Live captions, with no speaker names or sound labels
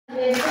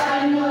the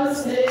final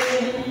say.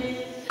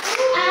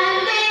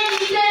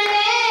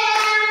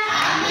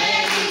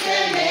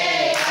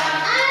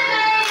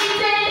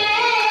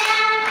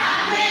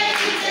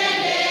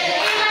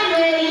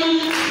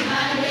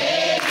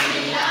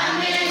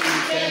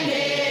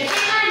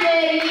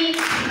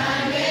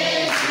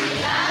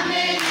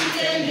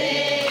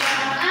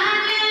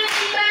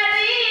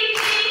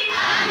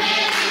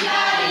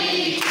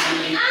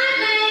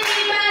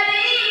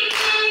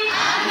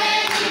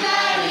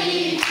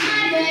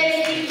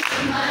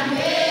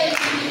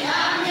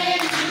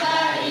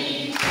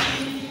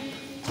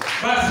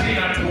 Basi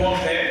na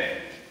tuombe.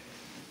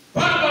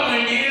 Baba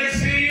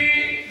mwenyezi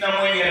na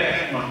mwenye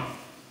rehema,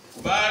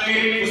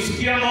 kubali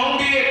kusikia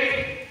maombi yetu,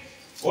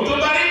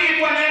 utubariki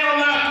kwa neno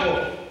lako.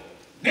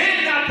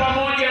 Nenda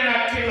pamoja na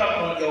kila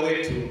mmoja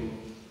wetu,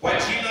 kwa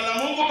jina la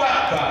Mungu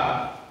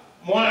Baba,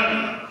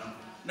 Mwana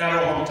na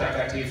Roho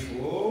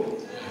Mtakatifu.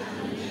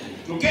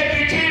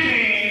 Tuketi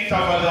chini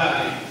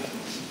tafadhali.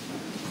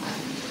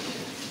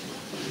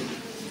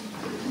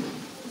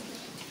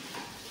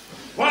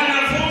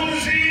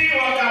 Wanafunzi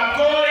wa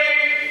Kapkoi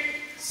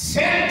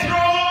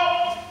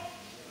Central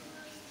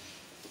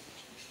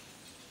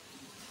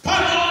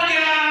pamoja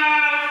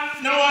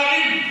na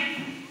walimu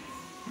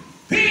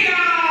pia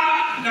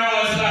na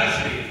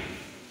wazazi,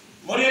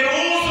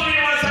 mniruhusu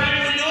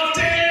niwasalimu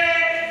nyote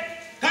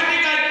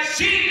katika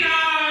jina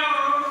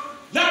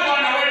la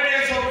Bwana wetu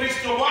Yesu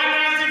Kristo. Bwana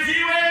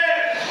asifiwe.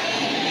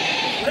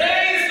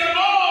 Praise the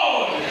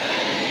Lord.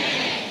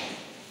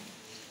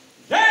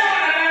 Leo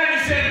nataka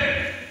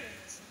niseme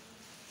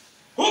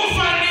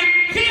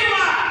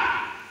kufanikiwa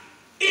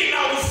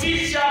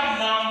inahusisha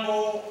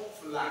mambo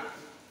fulani.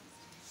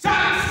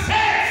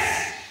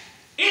 Success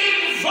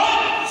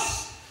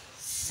involves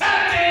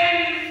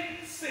certain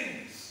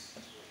things.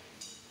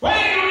 Kwa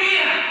hii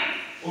dunia,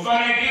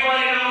 kufanikiwa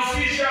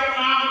inahusisha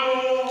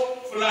mambo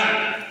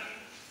fulani.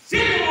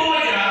 Siku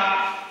moja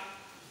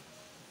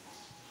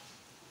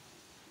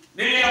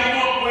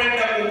niliamua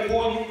kwenda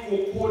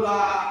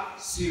kukula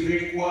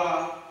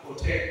Sirikwa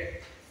Hotel.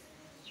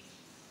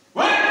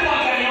 Watu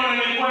wakaniona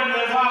nilikuwa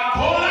nimevaa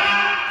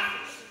kola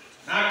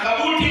na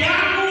kabuti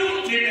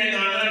yangu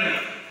nimeng'ang'ana.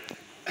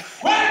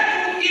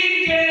 Watu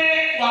nje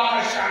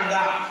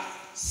wakashangaa.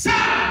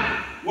 Some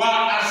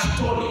were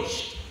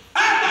astonished.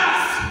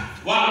 Others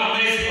were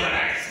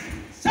mesmerized.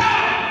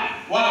 Some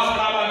were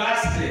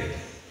flabbergasted.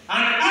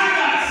 And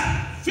others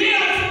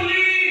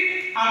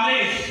fearfully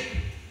amazed.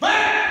 But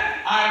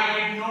I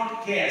did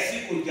not care.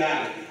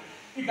 Sikujali.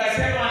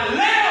 Nikasema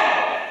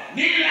leo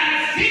ni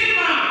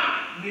lazima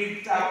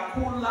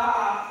nitakula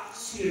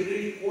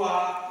Sirikwa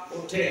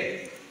Hotel.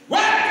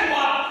 Watu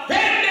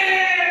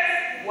wapende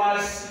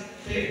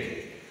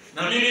wasipende.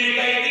 Na mimi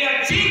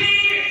nikaingia chini.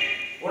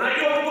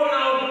 Unajua kuko na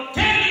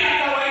hoteli ya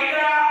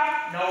kawaida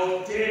na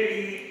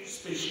hoteli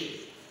special.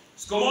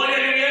 Siku moja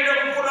nilienda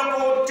kukula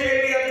kwa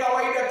hoteli ya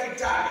kawaida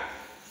Kitale.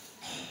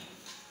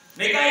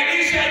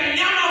 Nikaitisha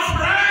nyama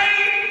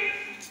fry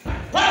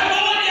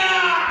pamoja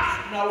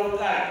na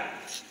ugali.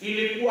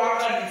 Ilikuwa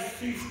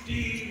ni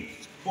 50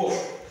 bob.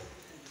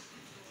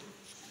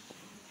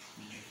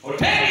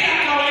 Hoteli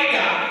ya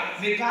kawaida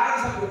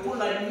nikaanza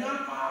kukula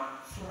nyama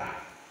fry.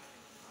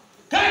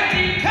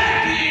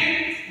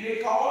 Katikati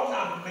nikaona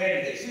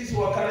mende. Sisi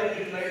wakale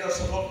tunaita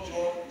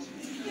sonopcho.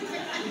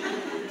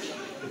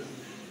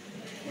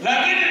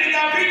 Lakini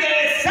nikapiga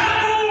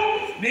hesabu,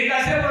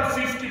 nikasema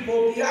 50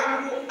 bob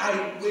yangu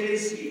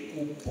haiwezi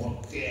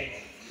kupotea.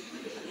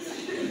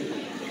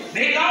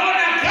 Nikaona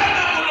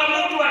kama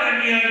kuna mtu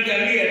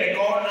ananiangalia,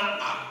 nikaona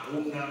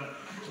hakuna.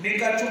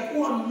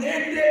 Nikachukua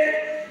mende,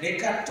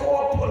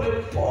 nikatoa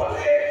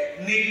polepole,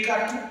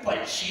 nikatupa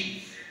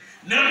chini.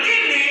 Na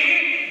mimi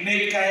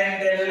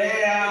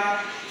nikaendelea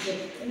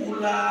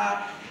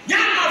kukula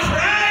nyama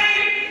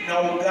fry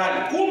na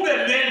ugali. Kumbe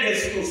mende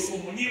sio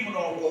sumu, nyinyi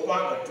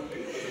mnaogopanga tu.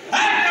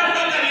 Hata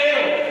mpaka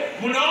leo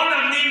mnaona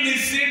mimi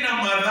sina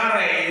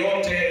madhara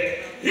yoyote.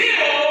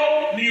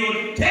 Hiyo ni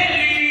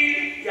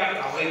hoteli ya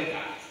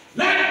kawaida.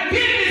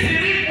 Lakini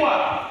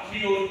Sirikwa ni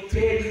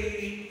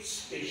hoteli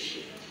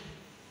special.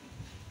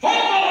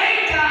 Huko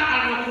waiter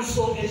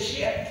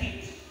anakusogeshea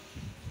kitu.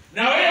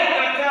 Na wewe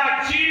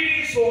unakaa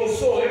chini so.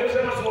 Hebu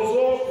sema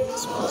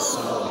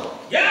so.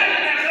 Yaani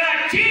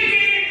unakaa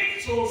chini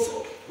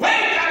so.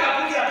 Waiter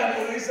anakuja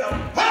akakuuliza,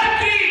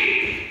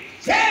 "Padri,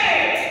 je,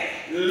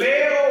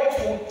 leo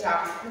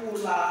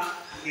utakula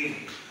nini?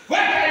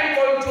 What are you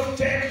going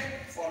to take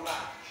for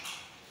lunch?"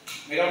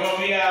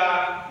 Nikamwambia,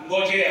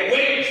 "Ngojea,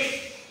 wait,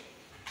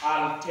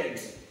 I'll tell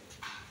you."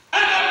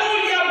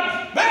 Anakuja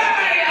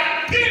mara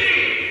ya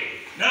pili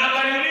na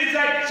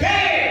akaniuliza,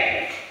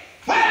 "Je,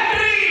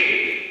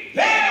 Padri,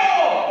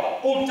 leo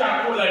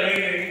utakula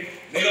nini?"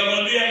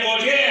 Nikamwambia,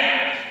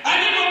 "Ngojea."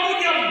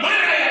 Alipokuja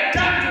mara ya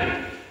tatu,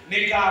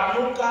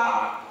 nikaamuka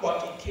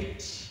kwa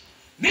kiketi.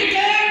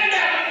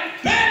 Nikaenda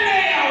mbele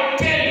ya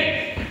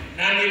hoteli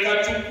na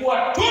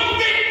nikachukua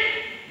toothpick,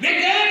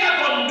 nikaenda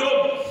kwa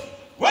mdomo.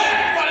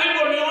 Watu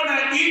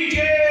waliponiona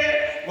nje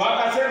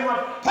wakasema,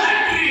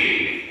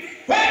 "Padri,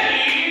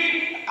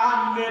 kweli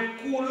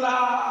amekula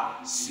kula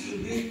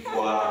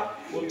silikwa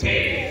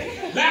hoteli.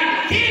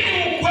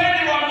 Lakini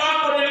ukweli wa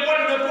mambo nilikuwa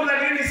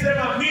nimekula nini?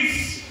 Sema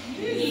miss.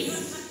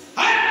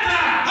 Hata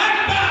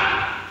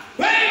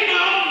wewe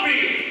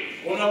maombi,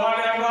 kuna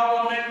wale ambao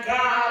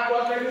wamekaa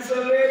kwa kanisa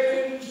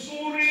letu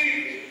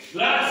nzuri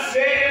la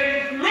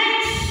St.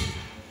 Luke's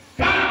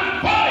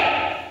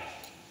Campbell,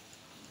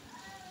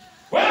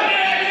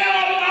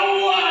 wanaelewa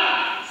maua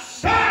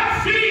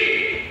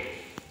safi,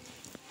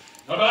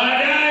 na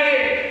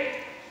baadaye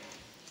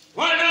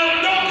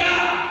wanaondoka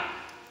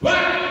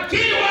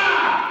wakiwa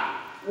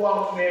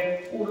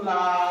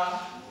wamekula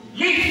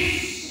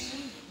miss.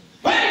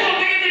 Kwa hivyo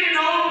mimi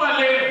ninaomba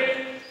leo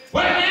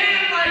kwa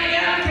neema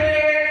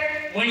yake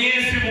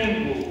Mwenyezi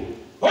Mungu,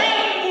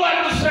 Mungu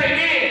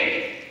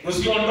atusaidie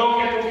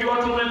tusiondoke tukiwa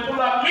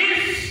tumekula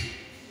miss,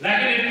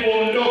 lakini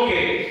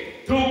tuondoke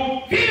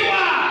tukiwa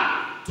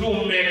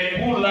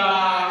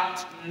tumekula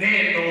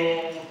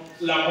neno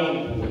la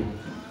Mungu.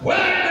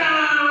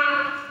 Bwana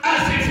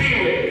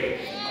asifiwe.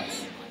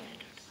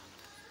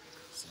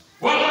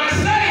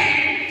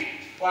 Wamasai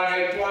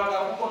wanaitwanga,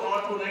 huko na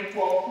watu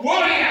wanaitwa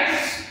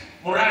warriors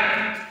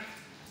Murani,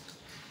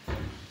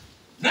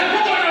 na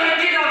huko na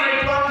wengine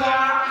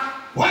wanaitwanga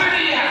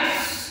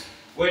warriors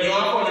wenye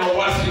wako na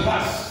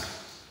wasiwasi.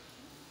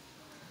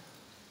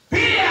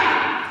 Pia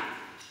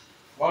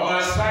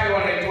Wamasai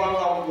wanaitwanga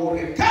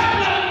warriors.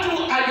 Kabla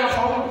mtu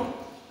hajafaulu,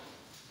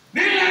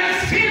 ni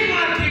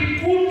lazima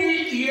kikundi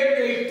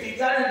iende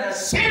ipigane na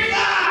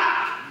simba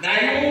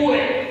na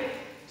iue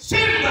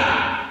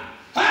simba.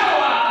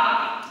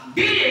 Hawa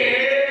ndiye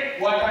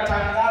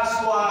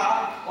watatangazwa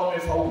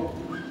wamefaulu.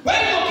 Kwa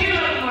hivyo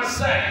kila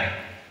Mmasai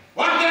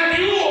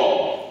wakati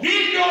huo ni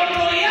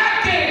ndoto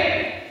yake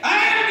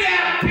aende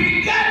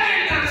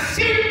apigane na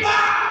simba,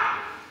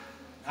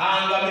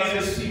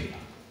 aangamize simba.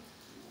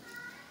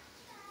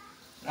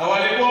 Na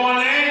walikuwa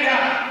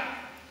wanaenda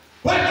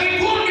kwa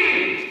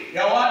kikundi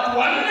ya watu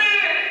 4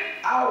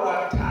 au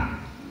 5.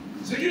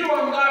 Sijui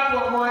wangapi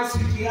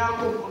wamewasikia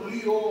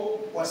mlio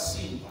wa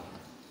simba.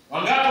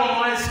 Wangapi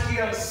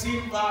wamewasikia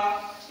simba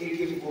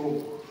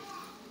ikimguruma?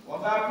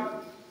 Wangapi?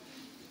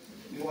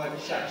 Ni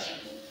wachache.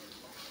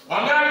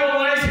 Wangapi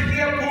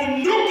wamewasikia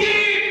bunduki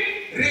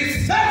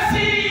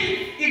risasi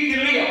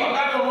ikilia?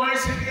 Wangapi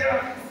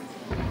wamewasikia?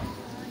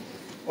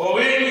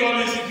 Wengi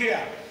wamesikia.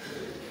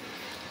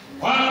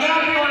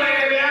 Wangapi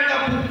wanaendeleanga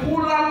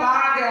kukula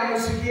baada ya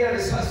kusikia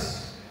risasi?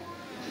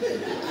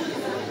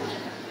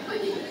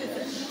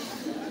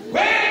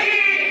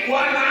 Wengi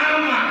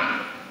wanaama.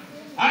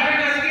 Hata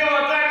nasikia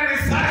wakati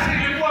risasi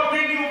ilikuwa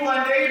mingi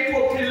upande hii,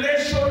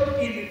 population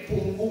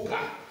ilipunguka.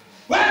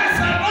 Kwa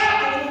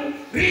sababu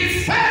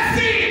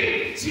risasi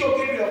sio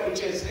kitu ya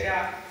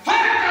kuchezea.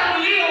 Hata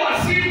mlio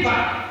wa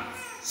simba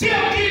sio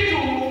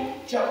kitu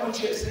cha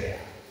kuchezea.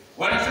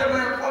 Wanasema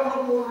ya kwamba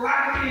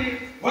Murani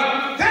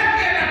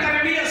wakati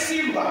anakaribia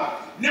simba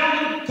na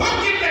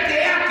mkoki peke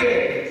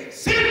yake,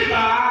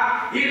 simba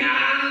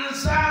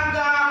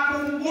inaanzanga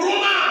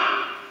kunguruma.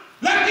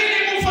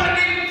 Lakini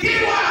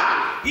kufanikiwa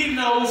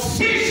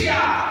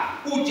inahusisha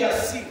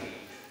ujasiri.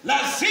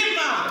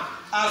 Lazima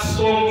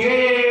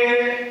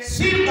asongee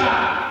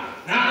simba,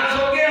 na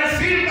anasongea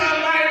simba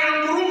ambaye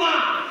inanguruma.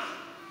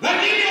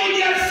 Lakini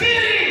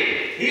ujasiri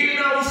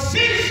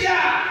inahusisha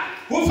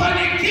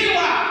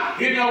kufanikiwa,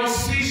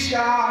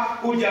 inahusisha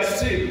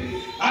ujasiri.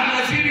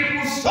 Anazidi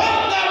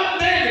kusonga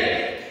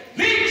mbele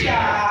licha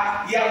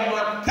ya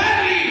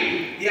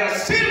makali ya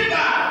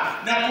simba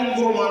na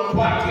kunguruma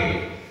kwake.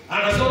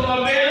 Anasonga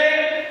mbele,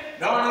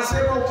 na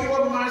wanasema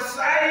ukiwa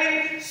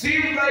Masai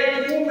simba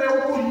ikume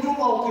huku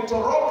nyuma,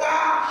 ukitoroka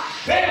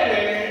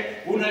wewe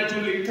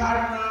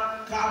unajulikana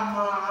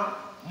kama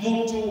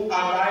mtu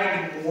ambaye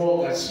ni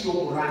muoga, sio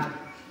Murani.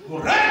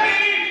 Murani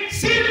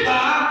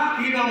simba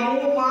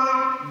inamuuma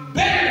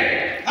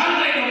mbele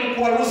ama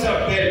inamkwaruza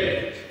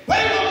mbele. Kwa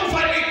hivyo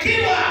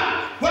kufanikiwa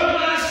kwa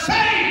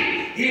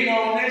Masai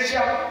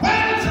inaonesha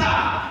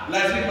kwanza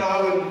lazima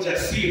awe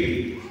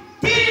mjasiri.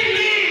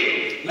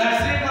 Pili,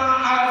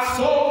 lazima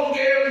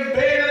asonge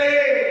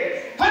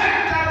mbele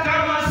hata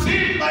kama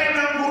simba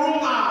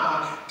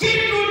inanguruma.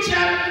 Kitu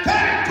cha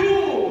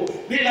tatu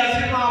ni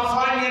lazima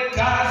afanye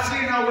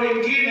kazi na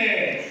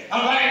wengine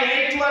ambaye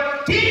inaitwa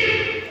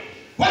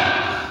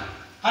teamwork.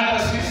 Hata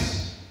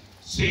sisi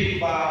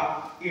simba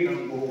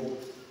inanguruma.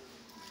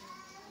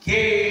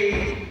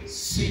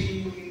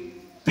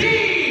 KCB.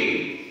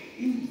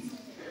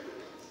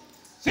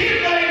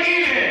 Simba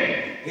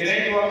ingine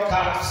inaitwa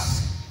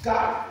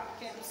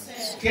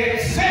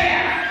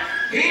Kepsea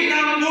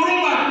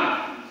inanguruma.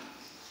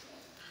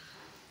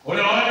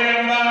 Kuna wale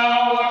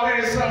ambao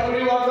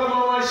watahesabuliwa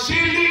kama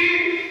washindi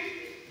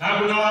na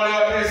kuna wale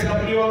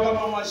watahesabuliwa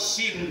kama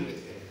washindwe.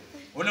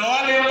 Kuna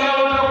wale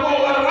ambao watakuwa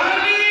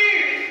warani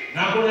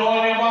na kuna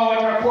wale ambao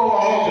watakuwa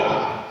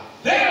waoga.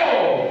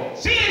 Leo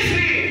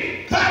sisi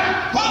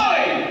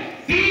Kampoi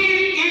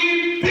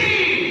DEP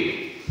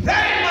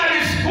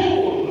Primary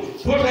School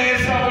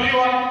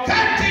tutahesabuliwa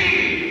kati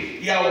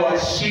ya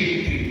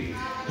washindi.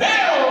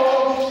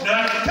 Leo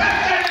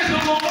nataka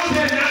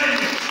nizungumze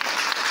nanyi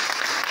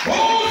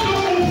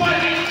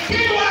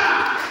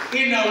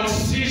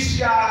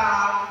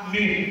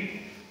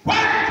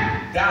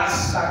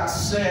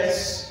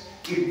success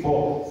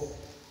involved.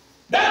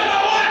 Number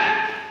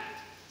one,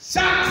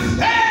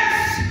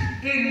 success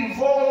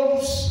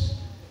involves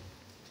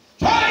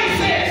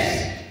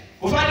choices.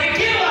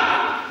 Kufanikiwa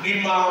ni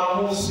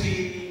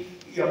maamuzi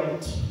ya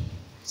mtu.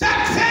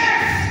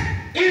 Success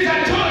is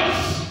a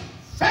choice.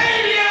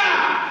 Failure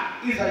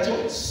is a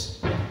choice.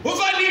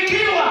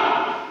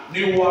 Kufanikiwa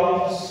ni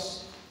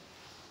uamuzi.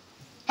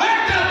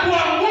 Hata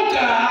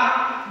kuanguka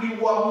ni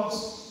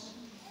uamuzi.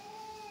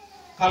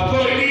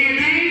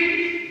 Kapkoini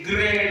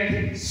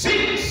grade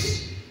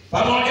 6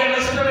 pamoja na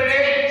student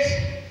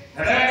 8.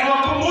 Nataka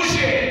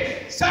niwakumbushe,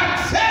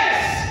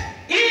 success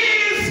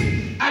is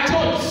a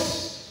choice.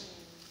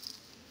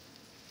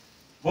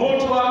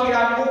 Mtu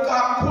akianguka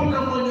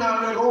hakuna mwenye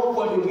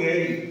amerogwa dunia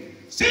hii.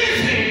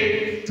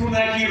 Sisi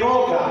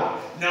tunajiroga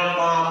na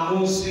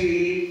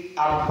maamuzi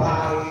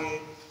ambayo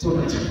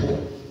tunachukua.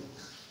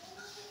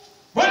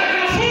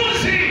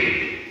 Mwanafunzi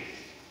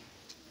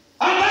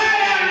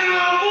ambaye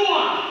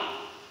anaamua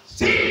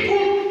siku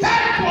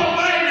 3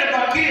 ambayo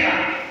imebakia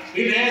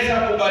inaweza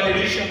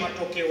kubadilisha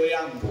matokeo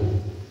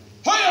yangu,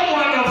 huyo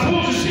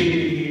mwanafunzi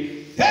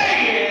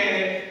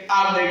yeye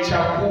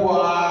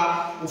amechagua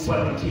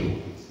kufanikiwa.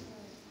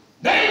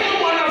 Na hivyo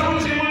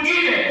mwanafunzi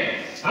mwingine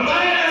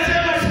ambaye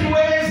anasema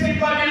siwezi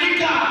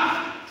badilika,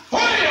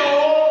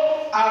 huyo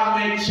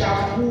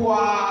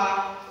amechagua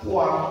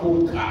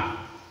kuanguka.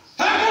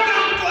 Hakuna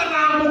mtu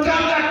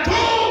anaangukanga tu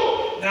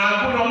na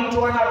hakuna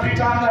mtu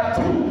anapitanga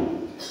tu.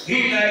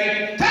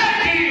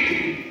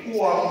 Inahitaji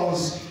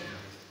uamuzi.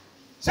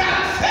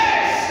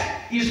 Success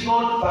is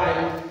not by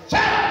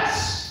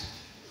chance.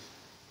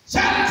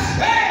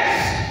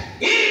 Success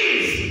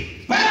is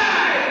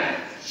by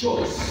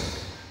choice.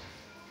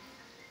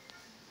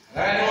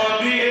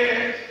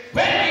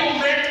 When you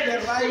make the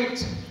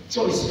right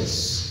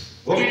choices,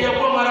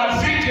 ukichagua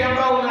marafiki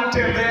ambao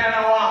unatembea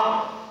na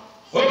wao,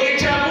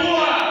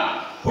 ukichagua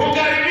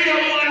kukaribia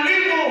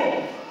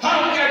mwalimu,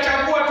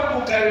 haujachagua tu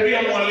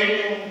kukaribia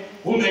mwalimu,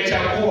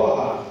 umechagua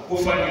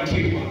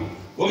kufanikiwa.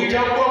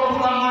 Ukichagua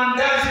kula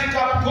mandazi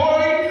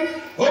Kapkoi,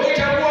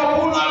 ukichagua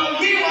kula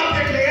miwa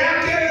peke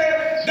yake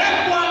na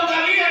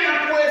kuangalia na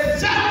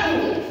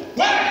kuhesabu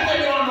watu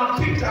wenye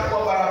wanapita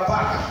kwa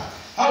barabara,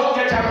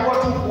 haujachagua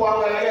tu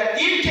kuangalia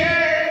ike,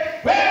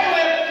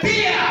 wewe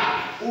pia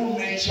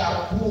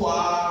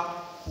umechagua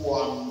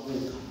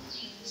kuanguka.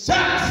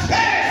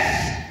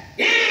 Success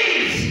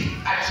is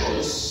a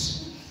choice.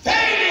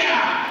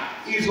 Failure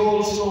is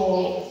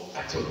also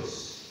a choice.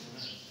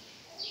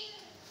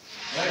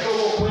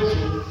 Najua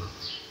kwetu,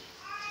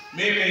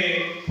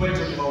 mimi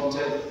kwetu ni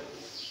Mautelo.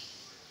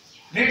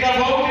 Ni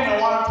tofauti na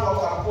watu wa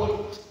Kapkoi.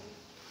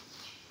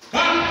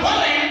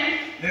 Kapkoi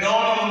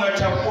ninaona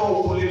mnachagua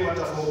ukulima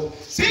tofauti.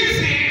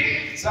 Sisi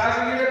saa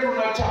zingine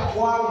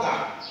tunachaguanga.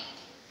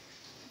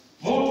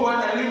 Mtu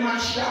analima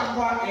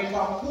shamba eka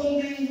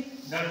 10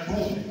 na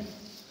ndume.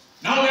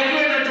 Na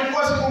unajua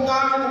inachukua siku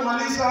ngapi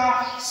kumaliza?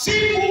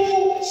 Siku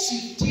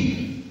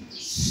 60.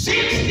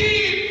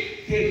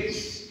 60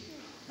 days.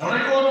 Na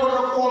unajua watu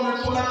watakuwa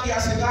wamekula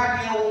kiasi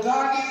gani ya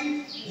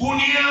ugali?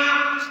 Gunia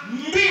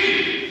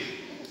 2.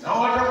 Na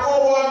watakuwa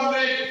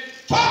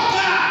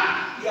wametoka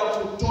ya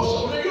kutosha.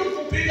 Unajua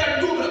kupiga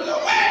ndume,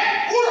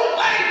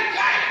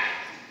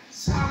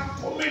 saa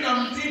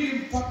 12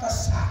 mpaka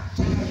saa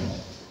 5.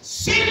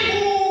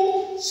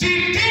 Siku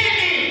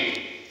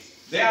 60.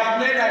 They have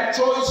made a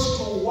choice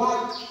to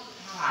work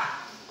hard.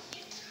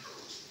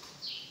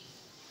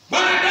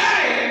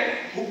 Baadaye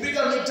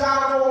kupiga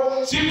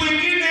mitaro siku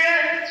nyingine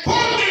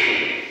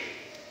 10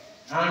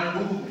 na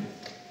ndume.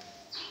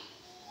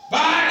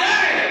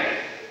 Baadaye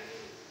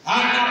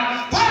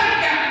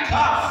anapanda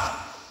kafu.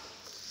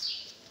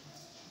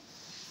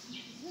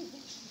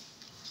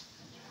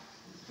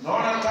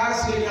 Unaona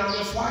kazi yenye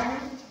amefanya?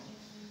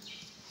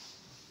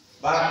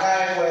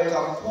 Baadaye kwa eka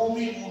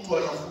 10 mtu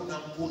anafuna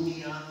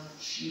gunia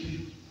 20.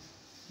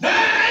 Na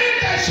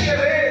anaita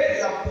sherehe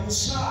ya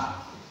kusaa.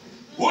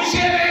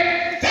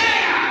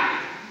 Usherehekea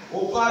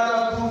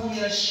upata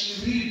gunia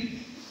 20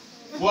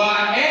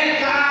 kwa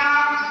eka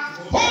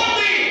 10.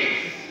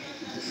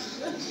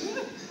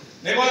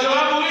 Ni kwa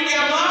sababu huyu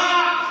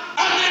jamaa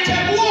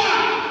amechagua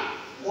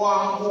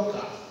kuanguka.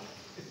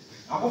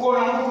 Hapo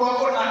na mtu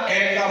wako na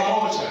eka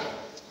 1.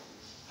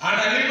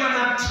 Analima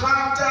na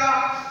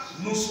trakta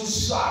nusu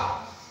saa.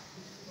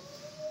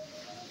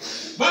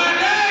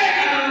 Baadaye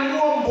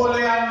ananunua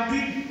mbolea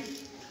 2.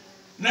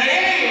 Na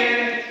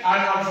yeye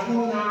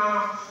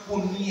anavuna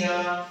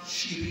gunia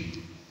 20.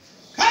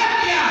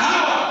 Kati ya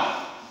hawa,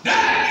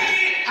 nani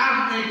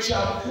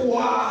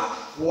amechagua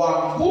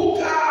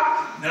kuanguka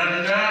na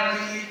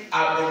nani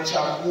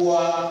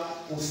amechagua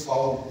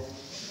kufaulu?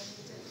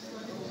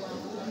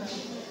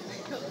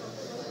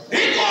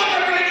 Iko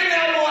watu wengine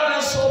ambao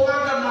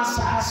wanasomanga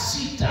masaa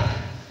 6.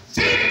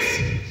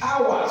 6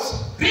 hours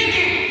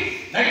reading.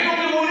 Lakini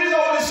ukimuuliza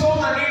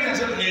ulisoma nini?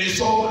 Anasema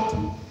nilisoma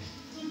tu.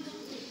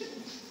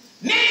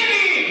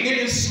 Nini?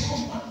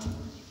 Nilisoma tu.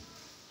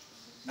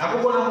 Na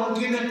kuna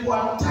mwingine kwa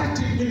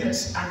 30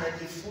 minutes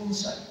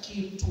anajifunza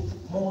kitu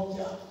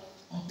moja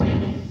mpya.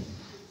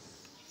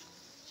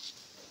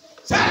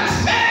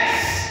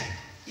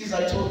 is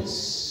a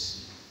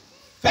choice.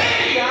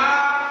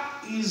 Failure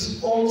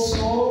is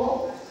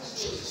also a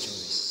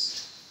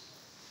choice.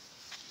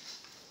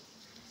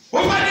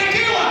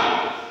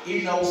 Kufanikiwa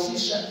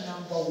inahusisha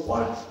number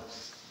one,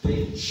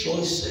 the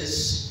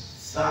choices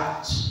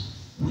that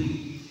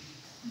we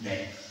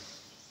make.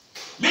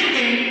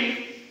 Mimi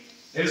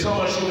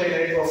nilisoma shule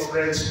inaitwa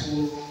Friends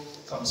School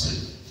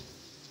Counseling.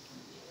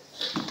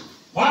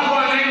 Mwaka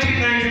wa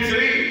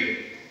 1993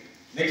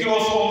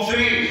 nikiwa form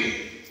 3,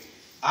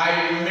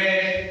 I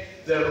made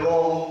the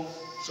wrong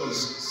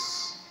choices.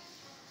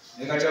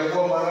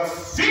 Nikachagua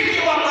marafiki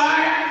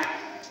wabaya.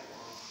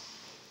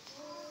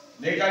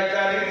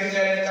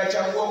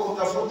 Nikachagua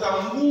kutafuta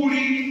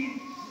nguli,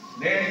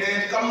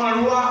 nende kama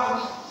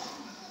lua,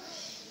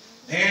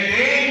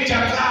 nende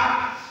chaka.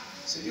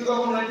 Sijui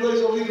kama unajua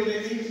hizo vitu ni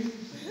nini.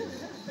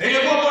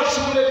 Nilikuwa kwa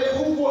shule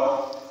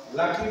kubwa,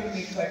 lakini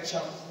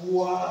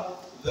nikachagua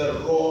the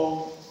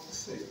wrong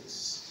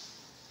things.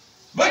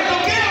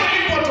 Matokeo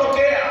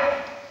ilipotokea,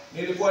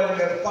 nilikuwa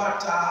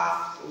nimepata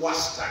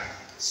wastani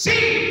C,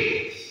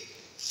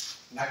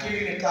 lakini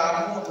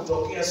nikaamua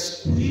kutokea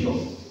siku hiyo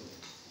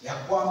ya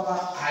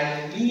kwamba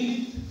I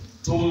need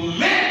to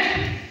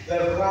make the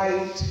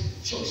right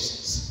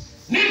choices.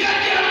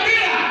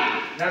 Nikajiambia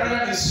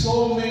nataka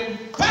nisome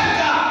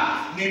mpaka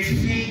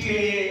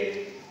nifike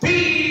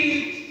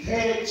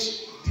PhD.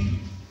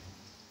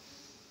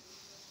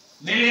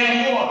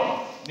 Niliamua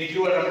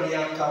nikiwa na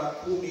miaka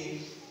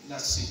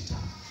 16.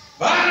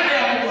 Baada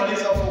ya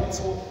kumaliza form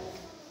 4,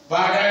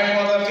 baada ya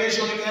mwaka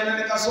kesho nikaenda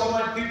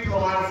nikasoma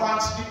diploma,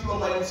 advanced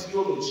diploma in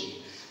theology.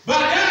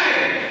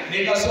 Baadaye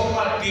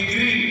nikasoma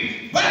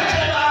degree,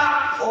 Bachelor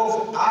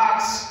of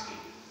Arts,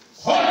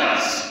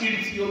 honors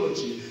in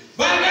theology.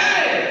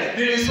 Baadaye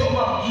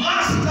nilisoma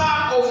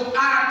Master of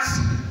Arts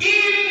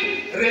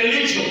in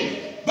religion.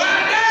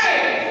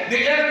 Baadaye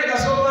nikaenda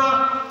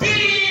nikasoma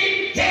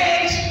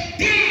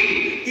PhD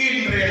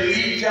in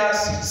religious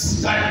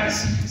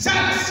studies.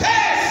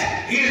 Success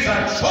is a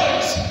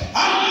choice.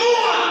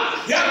 Amua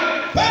ya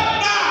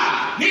kwamba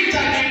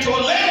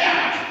nitajitolea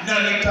na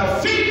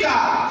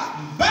nitafika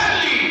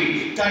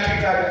mbali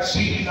katika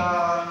jina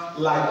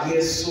la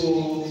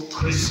Yesu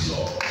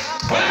Kristo.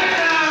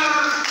 Bwana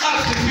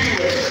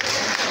asifiwe.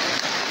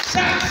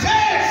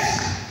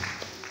 Success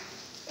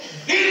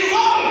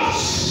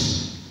involves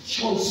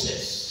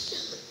choices.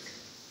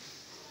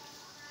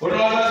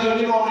 Kuna wazazi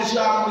wengine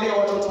wameshaamulia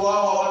watoto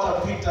wao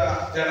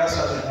hawatapita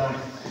darasa la 8.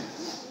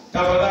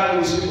 Tafadhali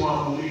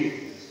usimwamulie.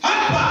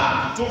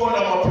 Hapa tuko na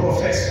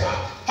maprofesa,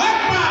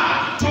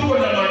 hapa tuko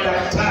na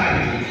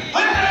madaktari.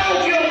 Hata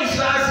ukiwa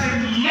mzazi,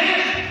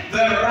 make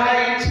the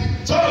right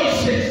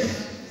choices.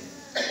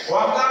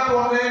 Wakati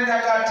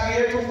wameenda kati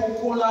yetu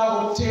kukula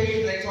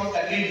hoteli inaitwa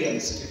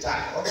Lilians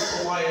Kitale,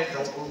 watoto waenda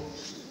huko.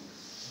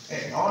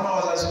 Naona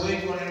wazazi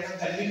wengi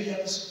wanaenda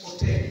Lilians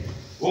Hotel.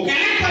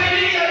 Ukilipa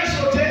Lilians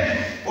Hotel,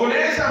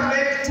 unaweza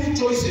make 2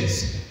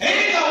 choices.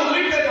 Either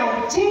ulipe na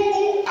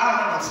uchungu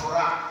ama na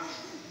furaha.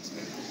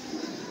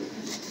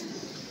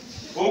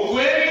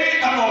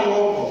 Ukweli ama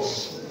uongo.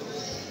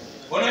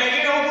 Kuna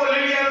wengine huko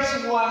Lilians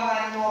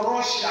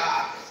wananyorosha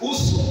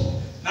uso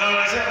na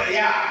wanasema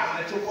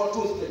wanachukua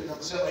toothpick na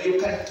kusema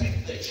you can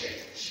keep the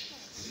change.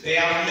 They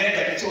have made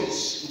a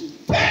choice to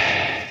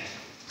pay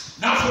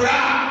na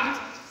furaha.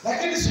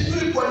 Lakini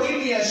sijui kwa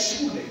nini ya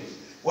shule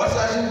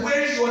wazazi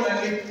wengi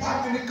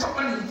wanalipaka ni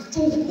kama ni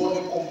mtu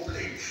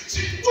wamecomplain.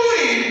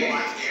 Sijui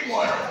mwalimu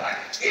wanafanya,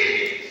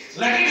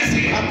 lakini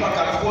si hapa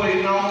Kakoi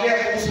naongea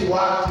kuhusu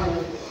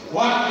watu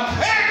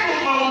wapendo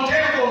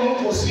mauteko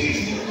Mungu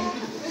sisi.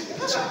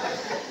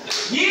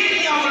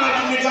 Nyinyi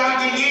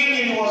mnatumikanga,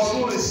 nyinyi ni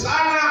wazuri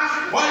sana.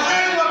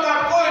 Wazazi wa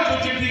Kakoi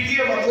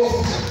tujipigie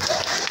makofi.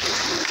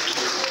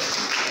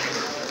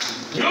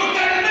 You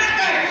can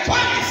make a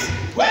choice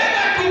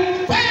whether to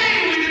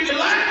pay with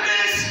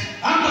gladness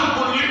ama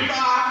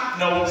kulipa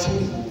na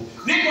uchungu.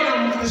 Niko na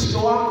Mkristo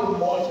wangu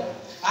mmoja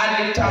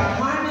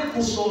alitamani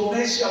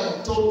kusomesha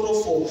mtoto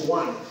form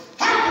 1.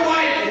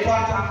 Hakuwahi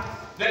kupata.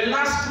 The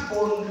last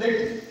born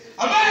lady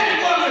ambaye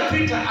alikuwa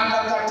amepita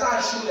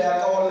akakataa shule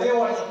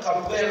akaolewa na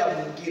kabela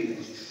mwingine.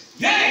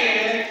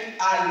 Yeye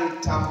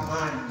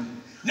alitamani.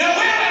 Na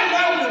wewe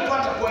ambaye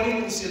umepata, kwa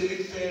nini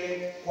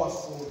usilipe kwa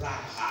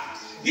furaha?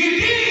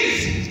 It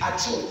is a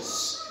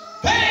choice.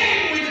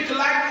 Paying with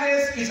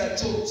gladness is a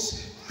choice.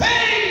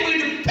 Paying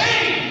with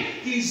pain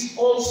is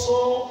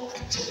also a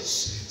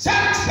choice.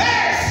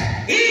 Success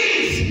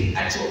is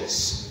a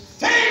choice.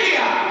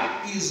 Failure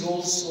is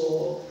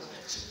also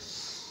a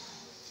choice.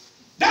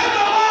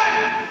 Number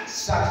 1,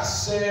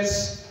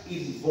 success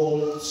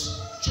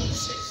involves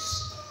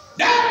choices.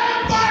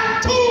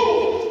 Number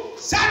 2,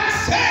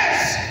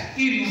 success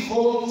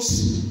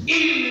involves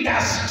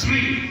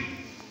industry.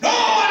 No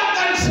one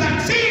can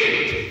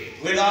succeed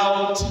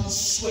without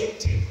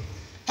sweating.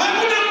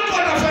 Hakuna mtu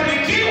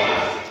anafanikiwa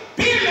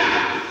bila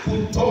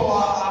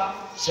kutoa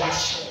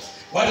jasho.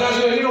 Wazazi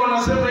wengine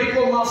wanasema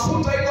iko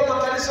mafuta, iko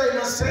makanisa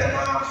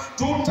inasema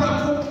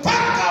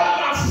tutakupaka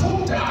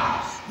mafuta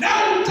na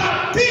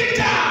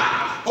utapita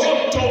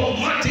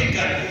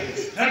automatically.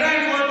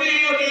 Nadhani mwambie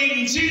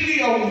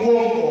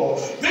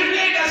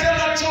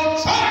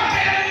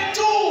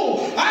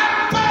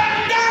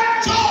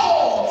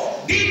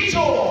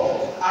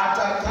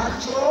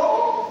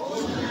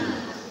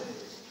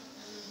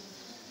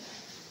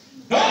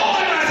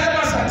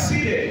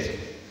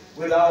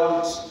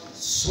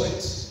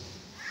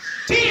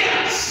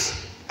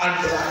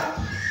and blood.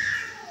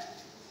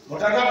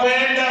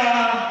 Mtakapoenda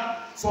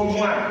form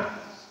 1,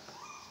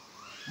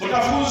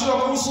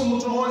 mtafunzwa kuhusu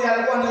mtu mmoja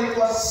alikuwa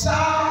anaitwa Sir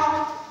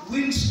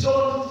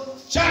Winston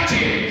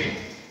Churchill.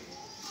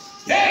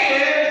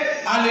 Yeye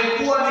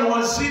alikuwa ni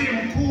waziri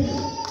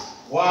mkuu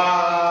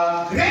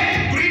wa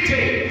Great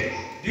Britain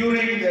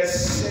during the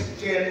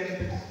Second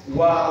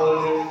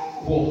World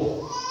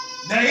War.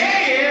 Na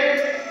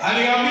yeye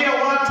aliambia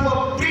watu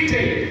wa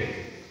Britain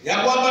ya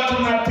kwamba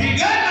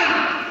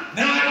tunapigana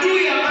na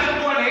adui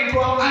ambaye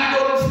anaitwa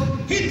Adolf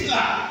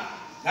Hitler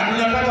na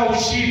tunataka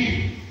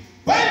ushindi.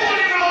 Kwa hivyo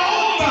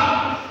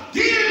ninaomba,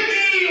 give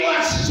me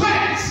your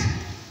sweat,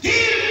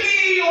 give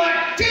me your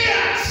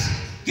tears,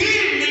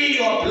 give me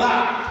your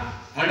blood,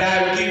 and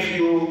I will give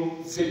you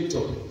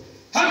victory.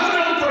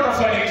 Hakuna mtu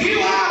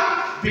atafanikiwa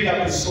bila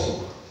kusoma.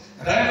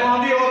 Na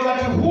niwaambie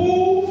wakati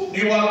huu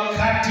ni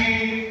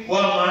wakati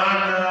wa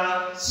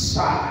maana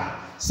sana.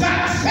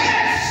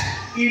 Success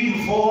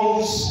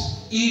involves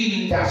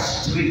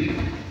industry.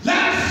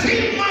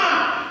 Lazima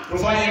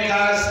tufanye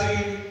kazi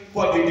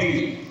kwa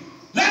bidii.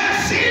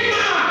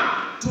 Lazima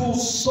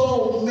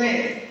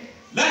tusome.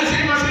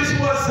 Lazima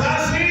sisi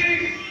wazazi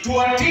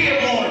tuwatie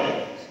moyo.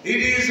 It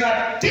is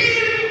a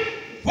team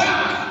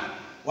work.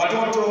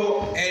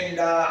 Watoto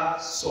enda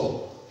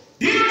so.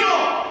 Do you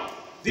know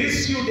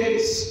these few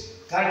days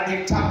can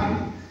determine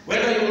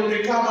whether you will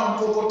become a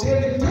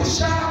mkokoteni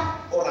pusher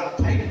or a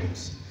pilot.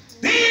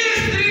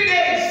 These 3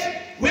 days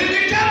will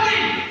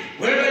determine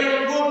whether you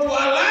will go to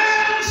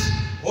Alliance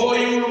or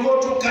you will go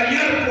to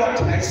Kanyarkwat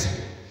High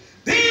School.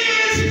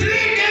 These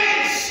 3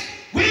 days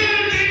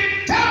will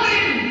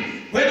determine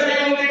whether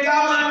you will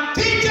become a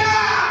teacher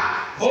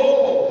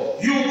or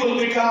you will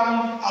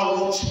become a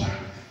watchman.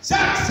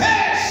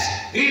 Success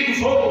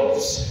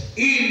involves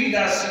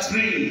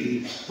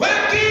industry.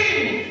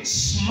 Working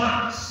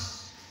smart.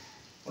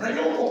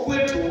 Unajua huko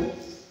kwetu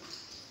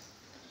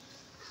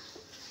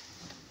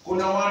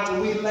kuna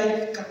watu we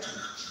like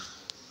cattle.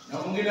 Na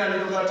mwingine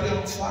alitupatia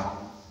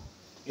mfano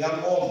ya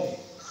ng'ombe.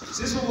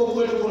 Sisi huko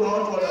kwetu kuna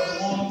watu wana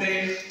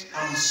ng'ombe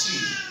 50.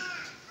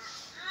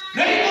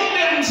 Na hii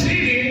ng'ombe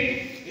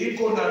 50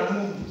 iko na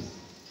nundu.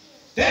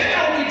 Tena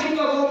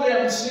ukichunga ng'ombe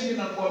 50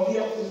 na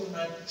kuambia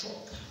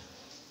unachoka.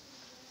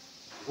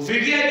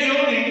 Ufikia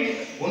jioni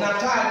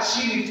unakaa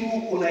chini tu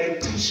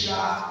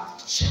unaitisha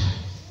chai.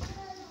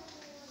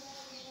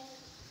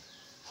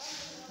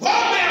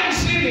 Ng'ombe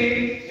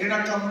 50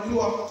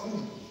 inakamuliwa 10.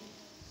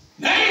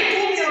 Na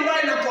hii 10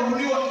 ambayo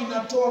inakamuliwa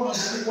inatoa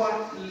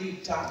maziwa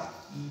lita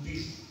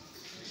 2.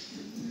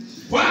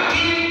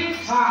 Working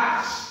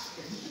hard.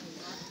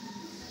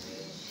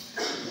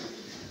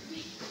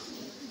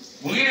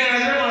 Mwingine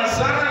anasema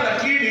sana,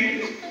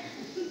 lakini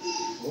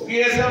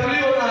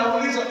ukihesabuliwa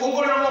unauliza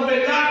uko na ng'ombe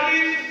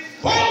ngapi?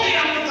 10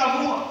 ya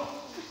kukamua.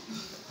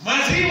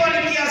 Maziwa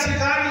ni kiasi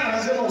gani?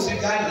 Anasema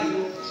usikali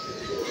hiyo.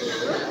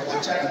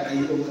 Achana na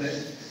hiyo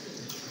mrefu.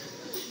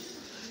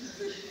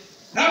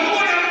 Na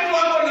kuna mtu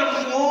wako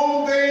na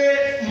ng'ombe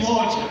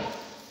 1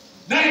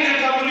 na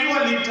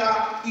inakamuliwa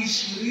lita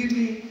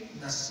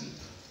 26.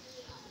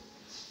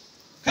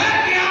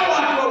 Kati ya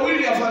watu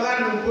wawili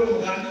afadhali mkwe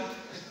mgani?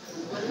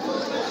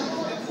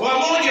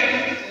 Wamoja.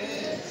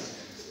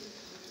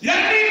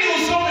 Ya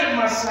nini usome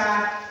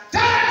masaa 5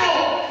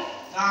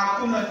 na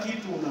hakuna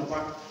kitu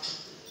unapata?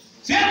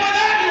 Si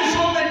afadhali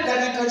usome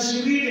dakika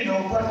 20 na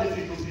upate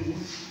vitu vingi.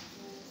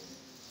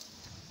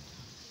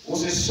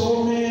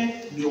 Usisome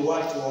ndio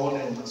watu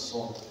waone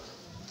unasoma.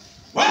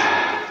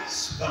 Work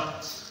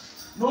smart,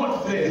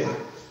 not very hard.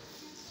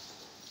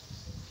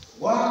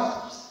 Work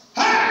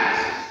hard,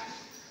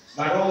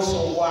 but also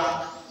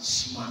work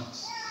smart.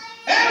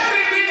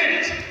 Every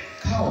minute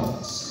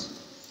counts.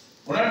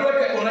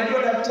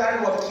 Unajua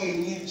daktari wa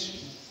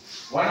kienyeji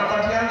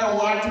wanapatiana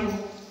watu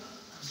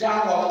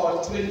dawa kwa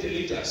 20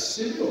 liters,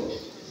 sio?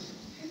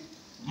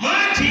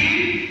 Maji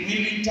ni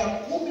lita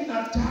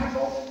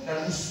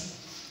 15.5.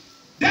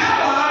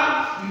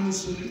 Dawa ni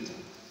nusu lita.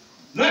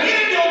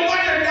 Lakini ndio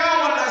upate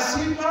dawa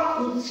lazima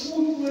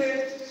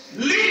ukunywe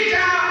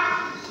lita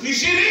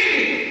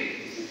 20.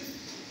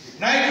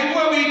 Na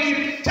ikichukua wiki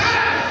 5.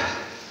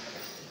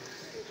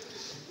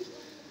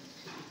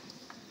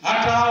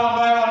 Hata hao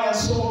ambao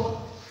wanasoma.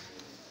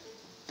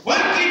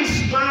 Working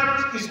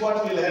smart is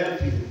what will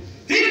help you.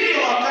 Hii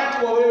ndio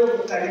wakati wa wewe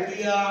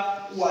kukaribia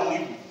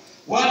walimu.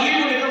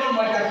 Walimu ni kama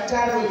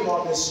madaktari wenye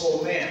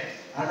wamesomea.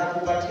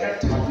 Anakupatia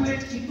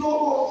tablet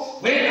kidogo,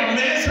 wewe na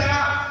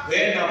meza,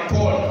 wewe na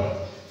pole.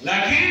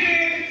 Lakini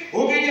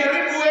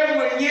ukijaribu wewe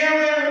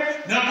mwenyewe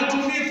na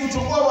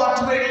kuchukua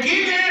watu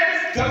wengine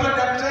kama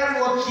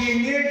daktari wa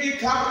kienyeji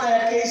kabla ya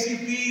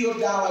KCB, hiyo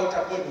dawa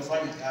itakuwa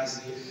imefanya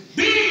kazi.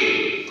 Be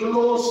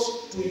close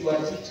to your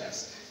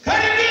teachers.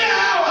 Karibia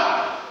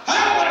hawa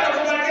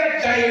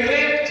watakupatia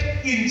direct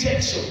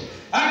injection.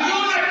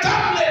 Akiona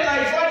tablet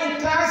haifanyi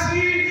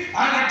kazi,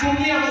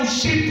 anatumia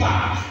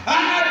mshipa.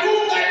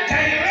 Anadunga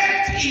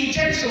direct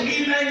injection,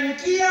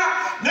 inaingia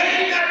na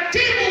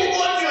inatibu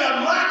ugonjwa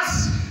ya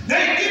maths, na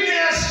ingine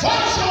ya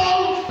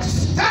social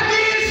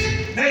studies,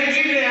 na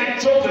ingine ya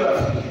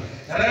geography.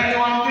 Na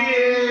niwaambie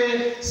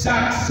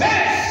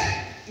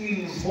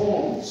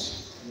involves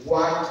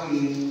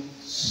working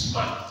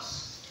smart.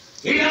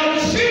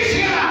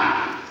 Inahusisha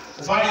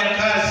kufanya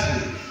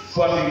kazi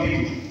kwa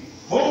bidii.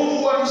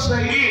 Mungu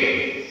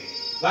atusaidie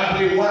that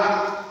we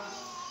work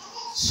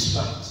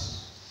smart.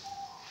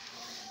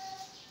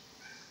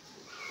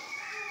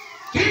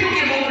 Kitu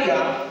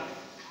kimoja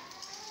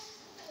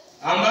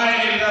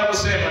ambaye nilitaka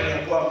kusema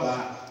ni kwamba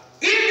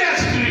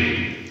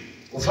industry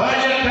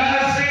kufanya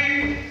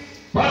kazi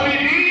kwa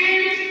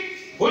bidii,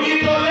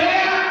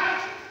 kujitolea,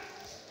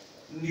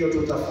 ndio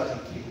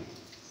tutafanikiwa.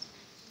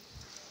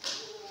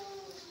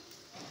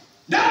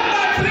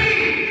 Number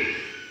 3,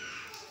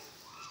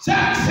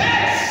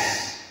 success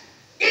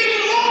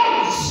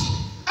involves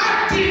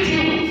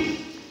attitude.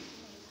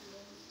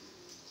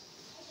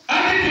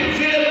 Attitude,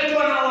 vile mtu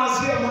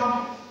anawazia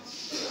mambo.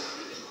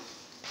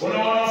 Kuna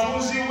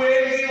wanafunzi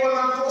wengi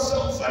wanakosa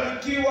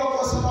kufanikiwa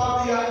kwa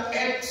sababu ya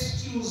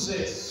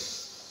excuses.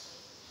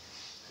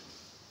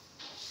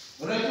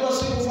 Unajua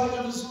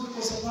sikufanya vizuri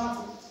kwa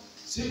sababu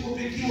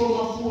sikupikiwa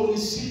mapuo ni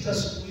 6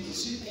 siku hiyo,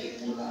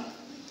 sikukula.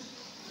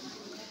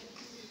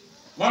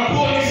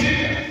 Mapuo ni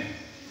 6.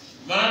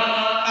 Mama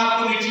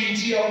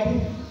hakunichinjia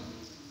kuku.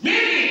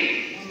 Mimi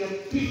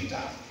ningepita.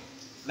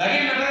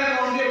 Lakini nataka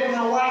niwaambie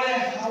kuna wale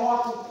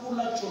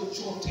hawakukula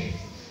chochote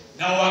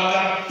na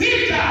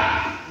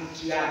wakapita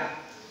mtihani.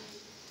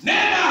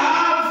 Never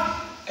have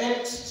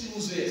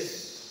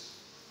excuses.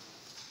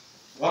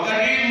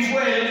 Wakati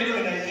mvua ndio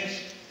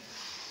inanyesha,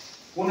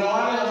 kuna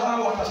wale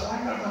ambao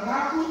watapanda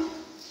maraku,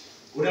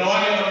 kuna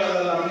wale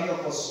watalalamika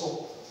kwa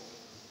soko.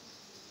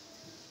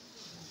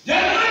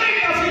 Jamani,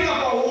 inafika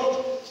kwa wote.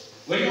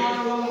 Wenye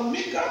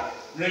wanalalamika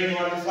na wenye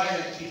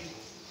wanafanya kitu.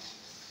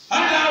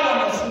 Hata hao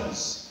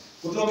wanafunzi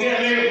kutokea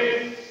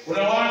leo,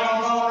 kuna wale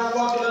ambao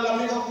watakuwa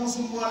wakilalamika kuhusu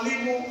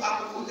mwalimu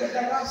hakukuja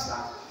darasa,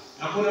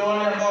 na kuna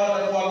wale ambao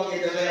watakuwa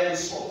wakiendelea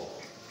kusoma.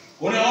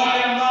 Kuna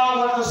wale ambao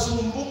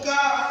watasumbuka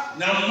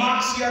na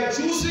marks ya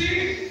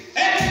juzi,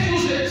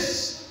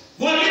 excuses.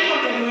 Mwalimu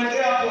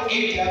ameniwekea hapo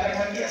 8,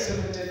 akaniwekea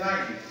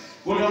 79.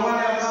 Kuna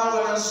wale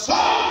ambao wana so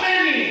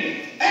many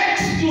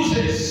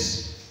excuses.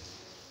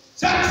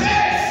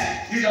 Success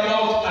is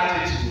about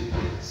attitude.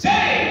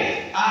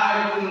 Say,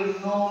 I will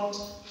not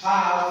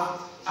have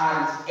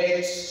an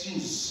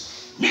excuse.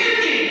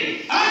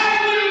 Meaning, I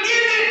will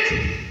give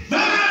it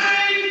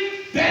my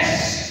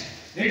best.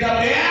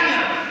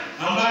 Nitapeana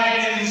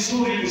ambaye ni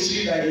nzuri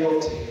kushinda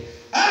yote.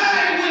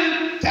 I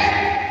will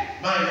take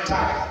my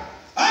time.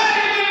 I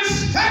will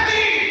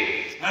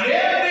study. And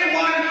every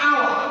 1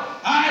 hour,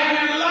 I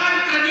will learn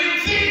a new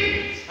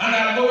thing. And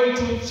I'm going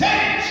to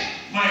change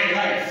my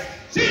life.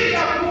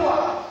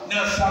 Sitakuwa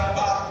na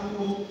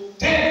sababu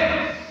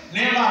tena.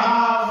 Never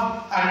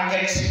have an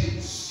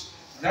excuse.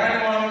 Na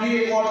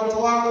niwaambie kwa watoto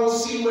wako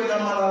usiwe na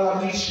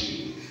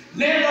malalamishi.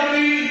 Never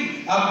be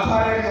a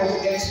parent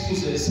of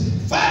excuses.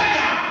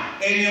 Fanya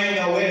enye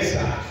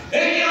unaweza.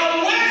 Enye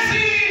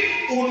uwezi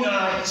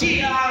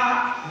unaachia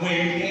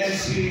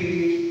Mwenyezi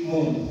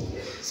Mungu.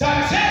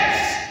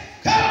 Success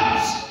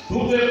comes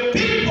to the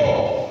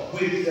people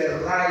with the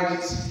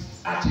right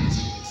attitude.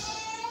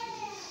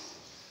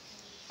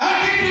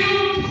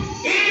 Attitude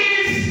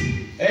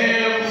is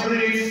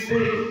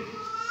everything.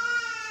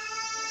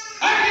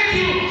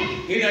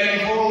 Attitude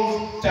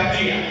involve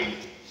tabia.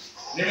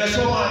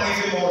 Nimesoma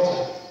hadithi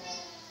moja.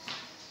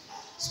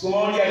 Siku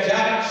moja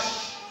judge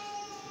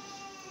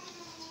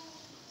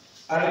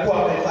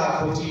alikuwa amekaa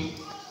kotini.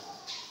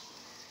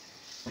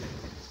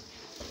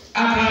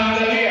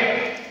 Akaangalia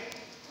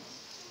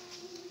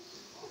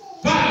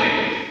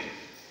pale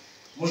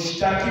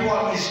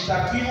mshtakiwa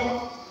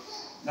ameshtakiwa,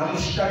 na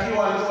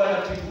mshtakiwa alikuwa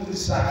na kiburi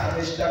sana.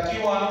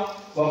 Ameshtakiwa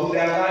kwa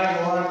kudanganya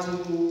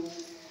watu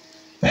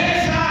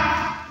pesa,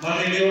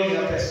 mamilioni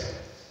ya pesa.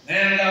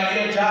 Na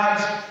angaambia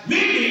judge,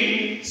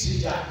 mimi si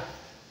judge.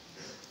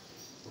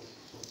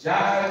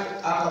 Judge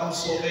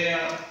akamsomea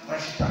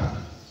mashtaka.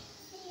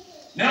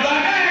 Na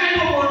baadaye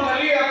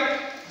alipomwangalia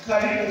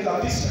karibu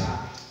kabisa,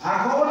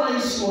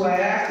 akaona sura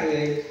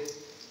yake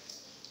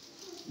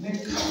ni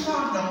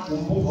kama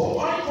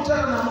nakumbuka.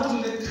 Walikutana na mtu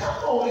ni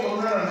kama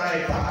ulionana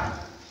naye pale.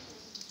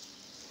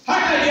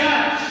 Hata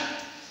judge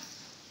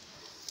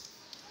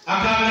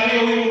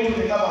akaangalia huyu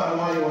mtu ni kama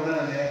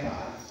anayeonana naye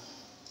pale.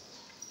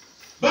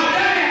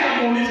 Baadaye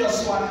akamuuliza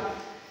swali.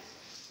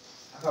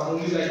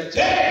 Akamuuliza,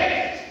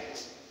 "Je,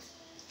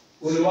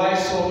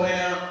 uliwahi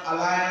somea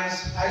Alliance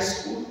High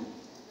School?"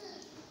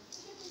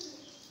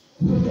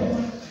 Ndio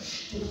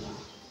akashtuka.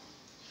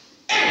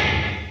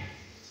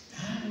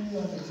 Nani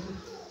anajua?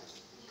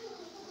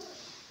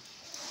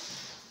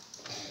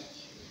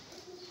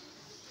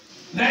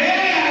 Na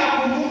yeye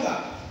akakumbuka.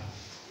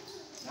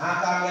 Na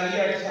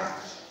akaangalia judge.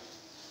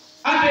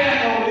 Hata yeye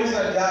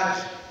akauliza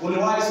judge,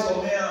 "Uliwahi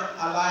somea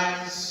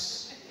Alliance?"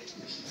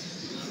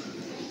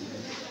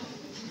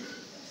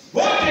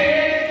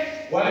 Wote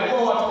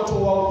walikuwa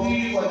watoto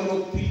wawili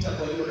waliopita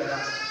kwa hiyo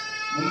darasa.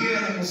 Mwingine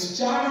ni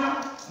msichana,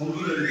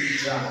 mwingine ni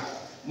kijana.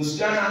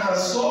 Msichana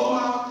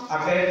akasoma,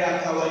 akaenda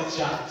akawa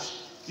judge.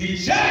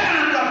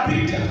 Kijana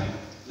akapita.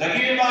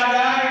 Lakini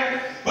baadaye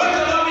kwa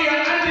sababu ya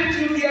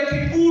attitude ya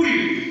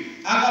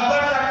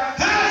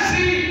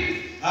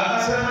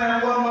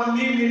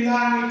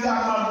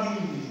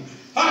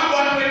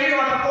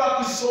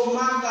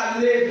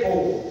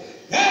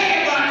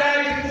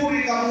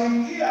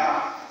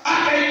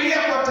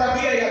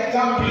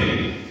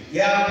gambling,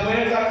 ya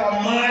kuweka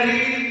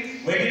kamari,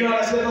 wengine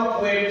wanasema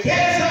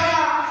kuwekeza,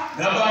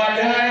 na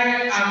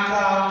baadaye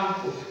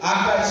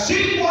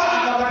akashikwa,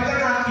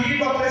 akapatikana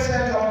akiiba pesa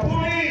ya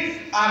kampuni,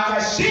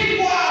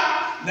 akashikwa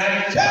na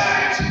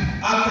judge,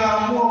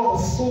 akaamua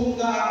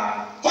kufunga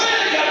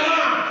huyo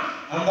jamaa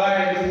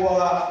ambaye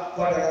alikuwa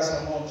kwa darasa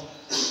moja.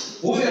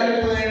 Huyu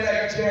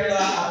alipoenda jela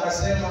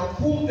akasema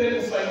kumbe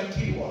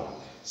kufanikiwa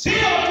sio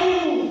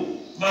tu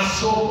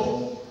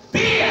masomo,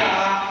 pia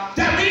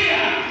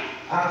tabia.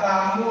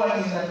 Akaamua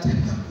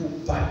ninataka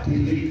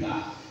kubadilika.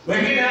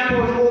 Wengine hapo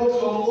walikuwa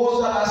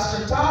ukiongoza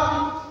last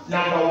term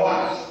number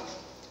 1.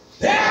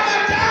 There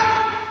are term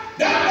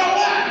number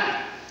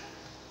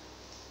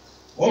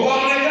 1.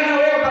 Ukaonekana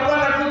wewe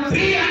utapata tu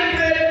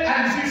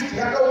 350.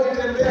 Hata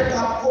ukitembea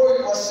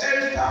Kapkoi kwa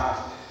center,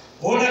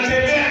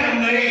 unatembea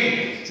namna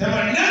hii. Sema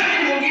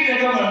nani mwingine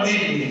kama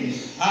mimi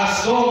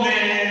asome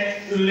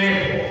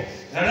level.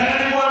 Na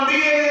nataka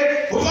nikwambie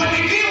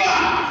kufanikiwa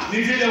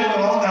ni vile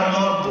unaona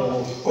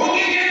mambo.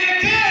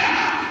 Ukinyenyekea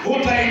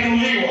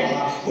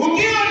utainuliwa.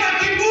 Ukiwa na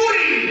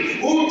kiburi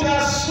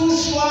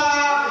utasushwa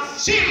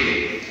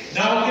chini.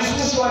 Na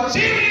ukisushwa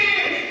chini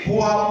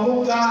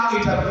kuamuka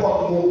itakuwa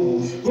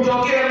ngumu.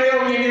 Kutokea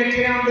leo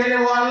nyenyekea mbele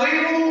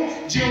walimu,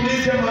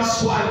 jiulize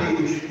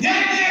maswali.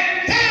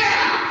 Nyenyekea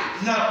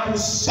na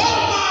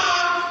kusoma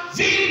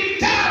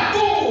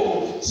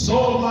vitabu.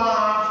 Soma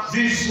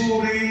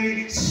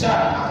vizuri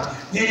sana.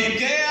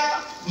 Nyenyekea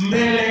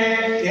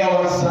mbele ya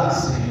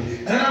wazazi.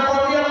 Na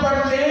nakwambia kwa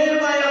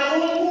neema ya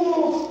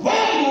Mungu,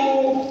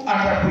 Mungu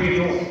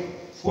atakuinua.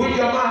 Huyu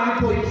jamaa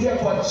alipoingia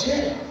kwa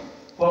jela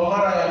kwa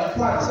mara ya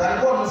kwanza,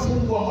 alikuwa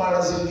amefungwa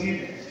mara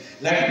zingine,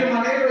 lakini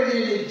maneno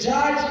yenye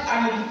judge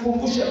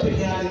alimkumbusha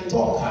penye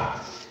alitoka.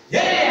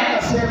 Yeye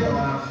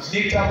akasema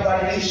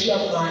nitabadilisha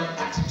my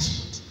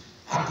attitude.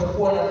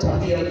 Akakuwa na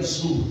tabia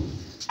nzuri,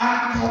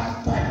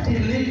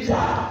 akabadilika,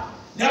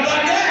 na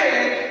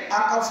baadaye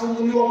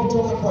akafunguliwa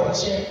kutoka kwa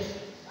jela.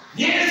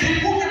 Miezi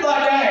 10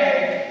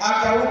 baadaye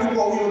akarudi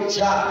kwa huyo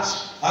judge,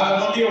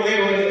 akamwambia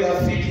wewe ni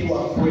rafiki wa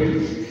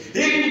kweli,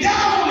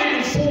 ingawa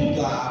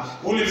ulinifunga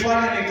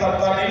ulifanya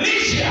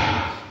nikabadilisha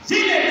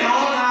vile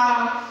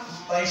naona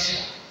maisha.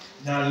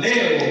 Na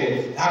leo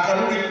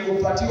akarudi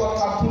kupatiwa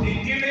kampuni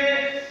nyingine,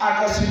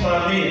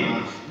 akasimamia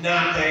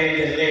na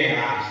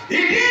akaendelea.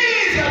 It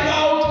is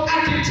about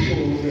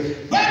attitude.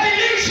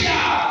 Badilisha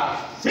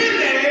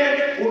vile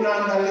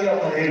unaangalia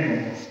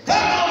maneno.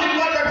 Kama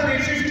ulipata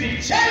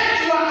 350,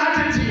 change your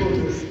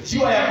attitude.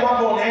 Jua ya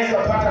kwamba unaweza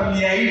pata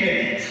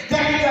 400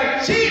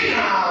 katika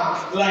jina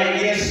la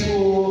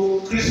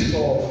Yesu Kristo.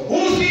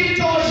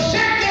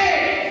 Usitosheke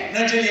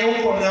na chenye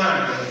uko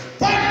nayo.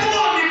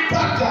 Panua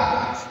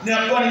mipaka, na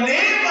kwa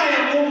neema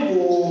ya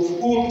Mungu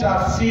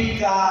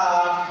utafika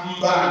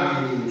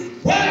mbali.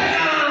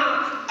 Bwana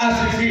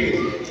asifiwe.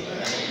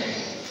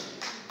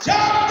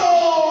 Jambo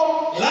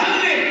la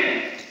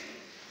 4,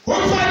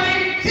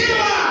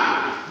 kufanikiwa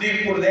ni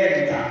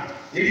kulenga.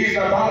 It is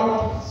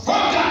about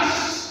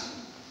focus.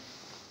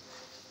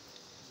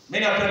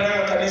 Mimi napenda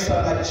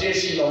kanisa la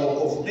Jeshi la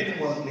Wokovu. Mimi ni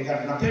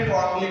Mwanglikana. Napenda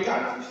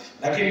Waanglikana,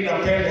 lakini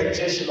napenda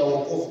Jeshi la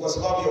Wokovu kwa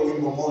sababu ya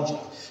wimbo moja.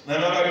 Na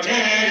ndio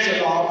Jeshi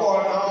la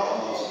Bwana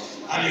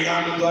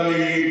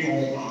aliangalia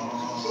nyuma.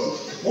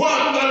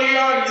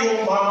 Waangalia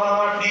nyuma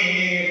ni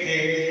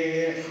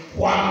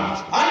kwa.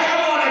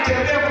 Ana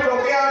wanatembea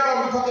kutokea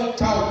hapa mpaka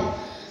town.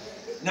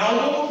 Na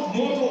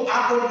mtu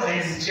ako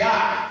na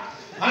njaa.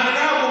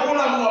 Anataka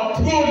kukula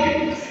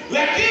mwapuni,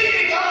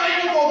 lakini kama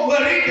yuko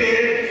gwaride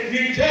ni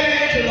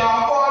Jeshi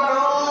la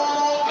Bwana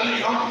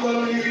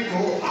aliangalia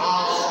nyuma.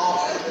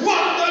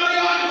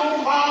 Waangalia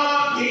nyuma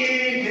ni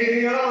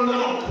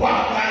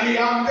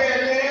waangalia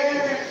mbele.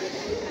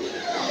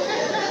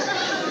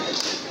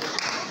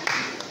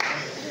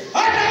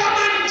 Hata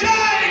kama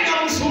njaa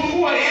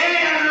inamsumbua yeye,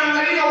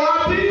 anaangalia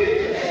wapi?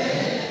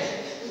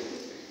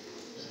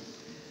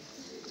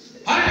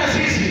 Hata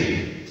sisi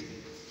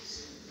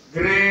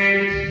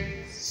grade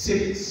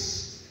 6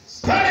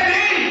 standard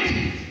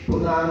 8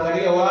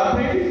 tunaangalia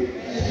wapi?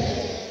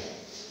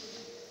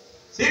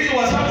 Sisi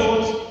wa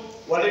support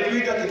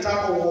walituita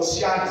kitabu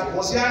uhusiano.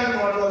 Uhusiano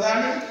ni watu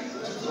gani?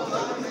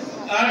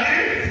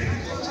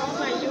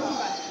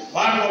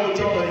 Watu wa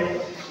kuchoma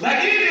nyumba.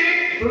 Lakini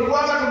tulikuwa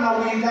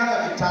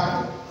tunawindaga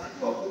kitabu.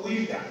 Kwa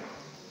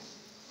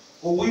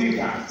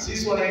kuwinda.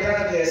 Sisi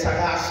wanaitana the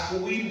sagas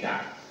kuwinda.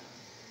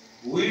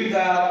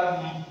 Kuwinda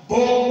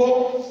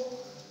bongo.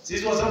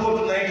 Sisi wa sababu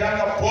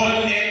tunaitanga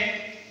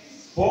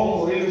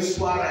bongo ile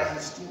swara ya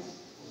msitu.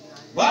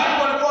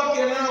 Watu walikuwa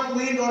wakienda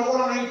kuwinda,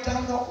 walikuwa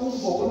wanaitanga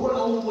umbo. Kulikuwa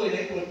na umbo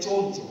inaitwa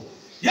chonjo.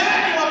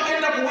 Yaani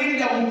wakienda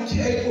kuwinda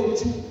mkia iko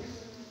juu.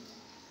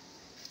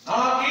 Na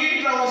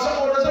wakiita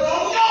wasabu wanasema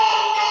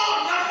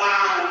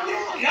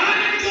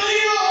yaani ndio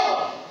hiyo.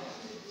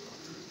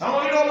 Na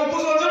wengine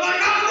wakupuza wanasema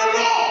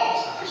namno.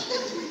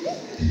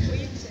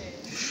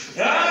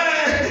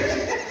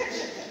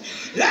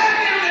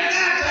 Yaani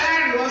amekaa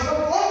tayari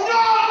wasabu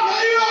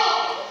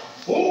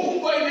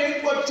umbo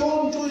inaitwa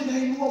chonjo,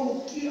 inainua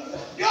mkia.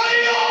 Ndio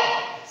hiyo.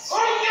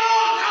 Onyo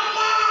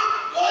nama.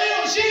 Ndio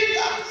hiyo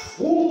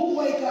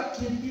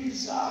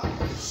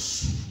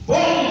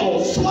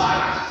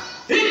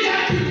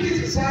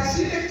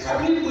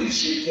karibu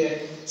ishike,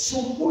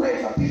 sungura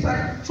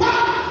ikapita.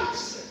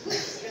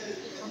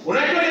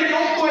 Unajua ni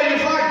ndio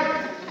ilifanya?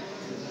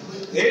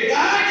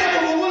 Ikaacha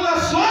kuvuguza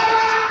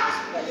swala,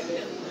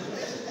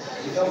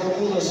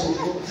 ikavuguza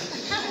sungura.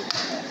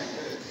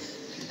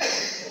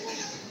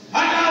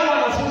 Hata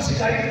wanafunzi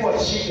karibu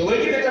washike,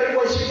 wengine karibu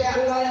washike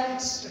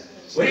Alliance,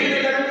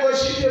 wengine karibu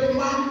washike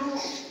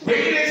Mambo,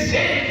 wengine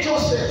St.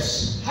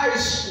 Joseph's High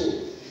School,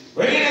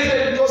 wengine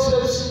St.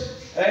 Joseph's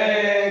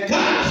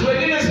Girls,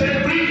 wengine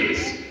St.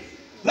 Bridget's.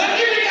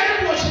 Lakini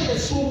karibu washike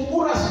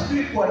sungura,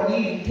 sijui kwa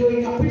nini ndio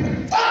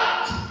inapita.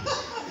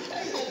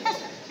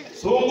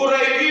 Sungura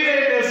ingine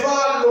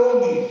imevaa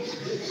longi,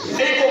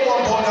 iko kwa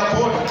boda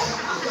boda.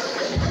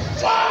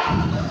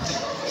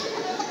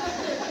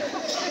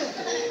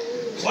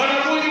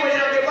 Wanafunzi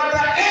wenye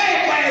wamepata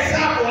kwa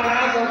hesabu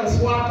wanaanza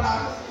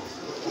kufuata.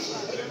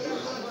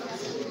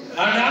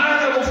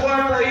 Anaanza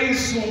kufuata hii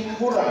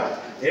sungura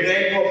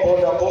inaitwa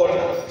boda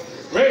boda.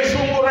 Wewe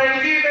sungura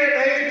ingine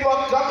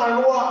inaitwa kama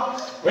lua.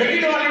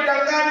 Wengine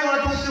walidanganywa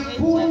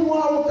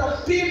tukikunywa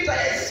utapita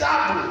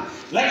hesabu.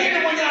 Lakini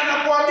mwenye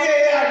anakuambia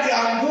yeye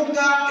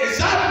alianguka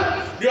hesabu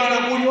ndio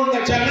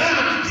anakunyonga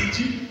changana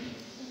kijiji.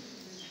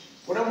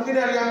 Kuna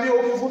mwingine aliambia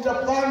ukivuta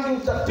bangi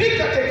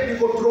utapita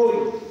technical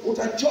drawing,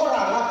 utachora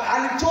haraka.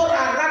 Alichora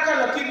haraka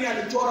lakini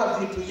alichora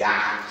vitu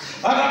yake.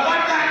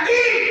 Akapata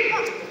hii.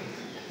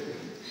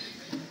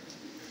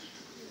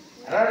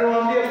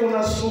 Ananiambia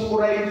kuna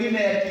sungura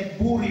ingine ya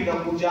kiburi na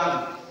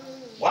kujana.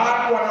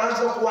 Watu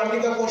wanaanza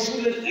kuandika kwa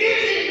shule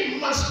living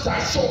master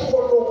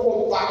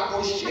shokoloko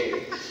bakoshe.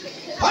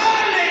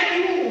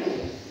 Hallelujah.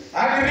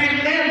 And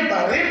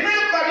remember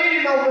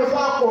nini na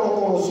umevaa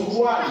korokoro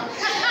suruali.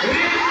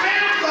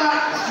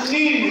 Remember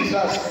nini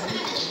sasa?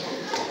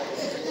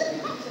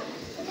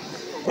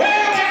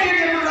 Wewe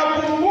ndio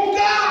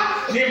unakumbuka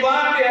ni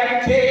baada ya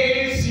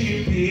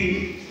KCP.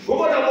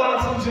 Huko na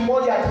mwanafunzi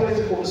mmoja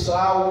hatuwezi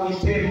kumsahau, ni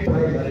 10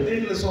 primary.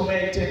 Mimi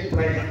nilisomea 10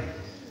 primary.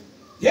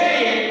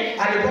 Yeye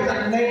alipata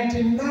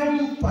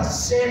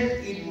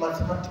 99% in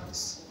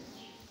mathematics.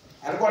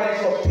 Alikuwa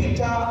anaitwa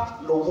Peter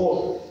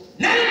Lowell.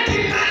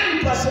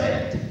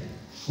 99%.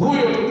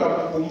 Huyo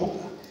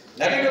tutamkumbuka.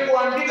 Lakini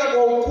kuandika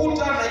kwa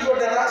ukuta na hiyo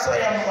darasa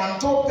ya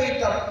matope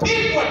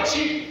itapigwa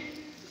chini.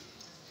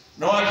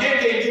 Na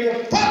wajenge ingine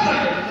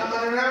permanent na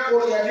maneno yako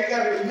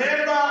uliandika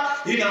remember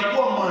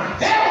inakuwa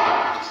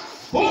mahewa.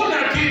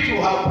 Kuna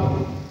kitu hapo.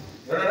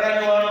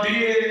 Nataka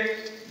niwaambie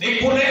ni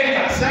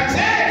kulenga.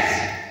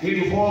 Success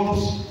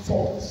involves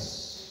focus.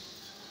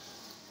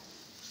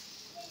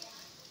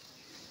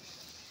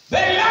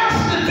 The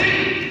last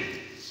thing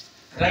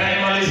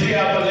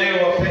tunamalizia hapa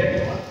leo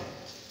wapendwa.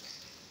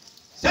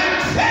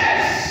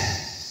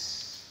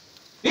 Success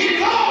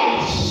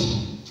involves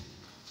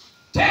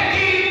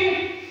taking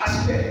a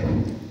step.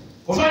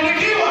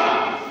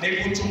 Kufanikiwa ni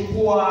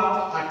kuchukua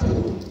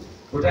hatua.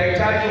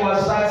 Utahitaji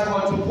wazazi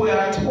wachukue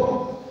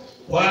hatua,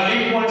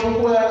 walimu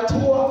wachukue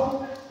hatua,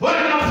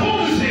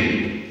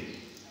 wanafunzi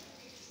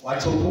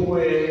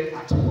wachukue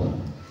hatua.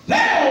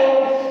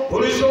 Leo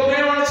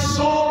tulisomewa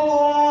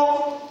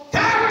somo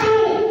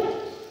 3,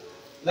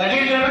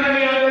 lakini nataka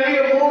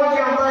niangalie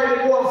moja ambayo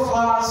ilikuwa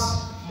verse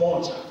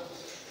 1.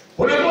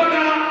 Kulikuwa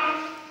na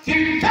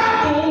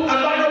kitabu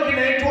ambacho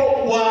kinaitwa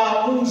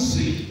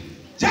Waamuzi,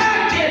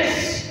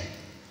 Judges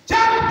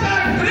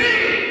chapter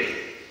 3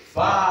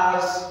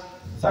 verse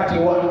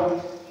 31.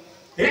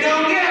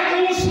 Inaongea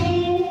kuhusu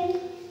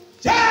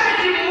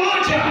jaji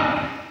mmoja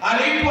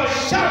aliitwa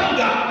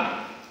Shamgar.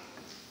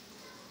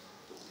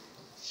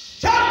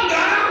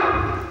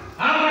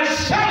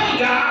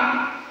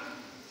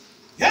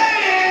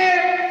 Yeye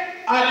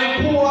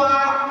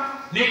alikuwa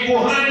ni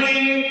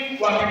kuhani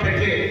wa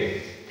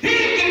kipekee.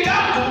 Hii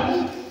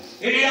kitabu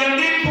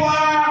iliandikwa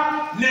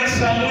na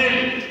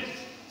Samueli.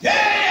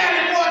 Yeye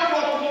alikuwa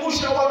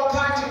akiwakumbusha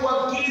wakati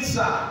wa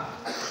giza,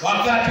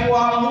 wakati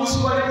waamuzi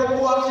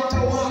walipokuwa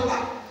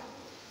wakitawala.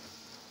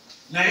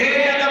 Na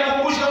yeye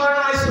akakumbusha wana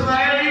wa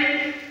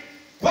Israeli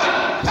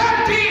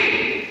wakati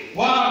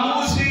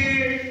waamuzi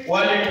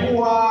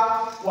walikuwa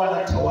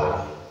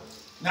wanatawala.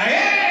 Na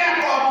yeye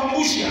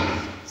akawakumbusha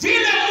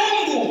vile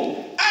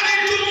Mungu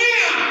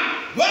alitumia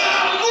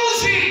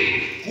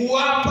waamuzi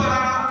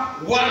kuwapa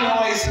wana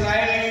wa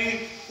Israeli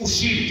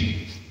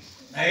ushindi.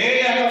 Na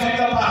yeye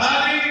akafika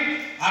pahali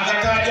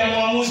akataja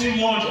mwamuzi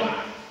mmoja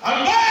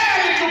ambaye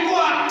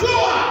alichukua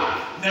hatua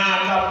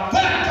na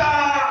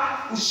akapata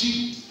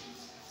ushindi.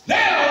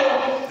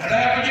 Leo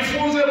nataka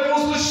kujifunza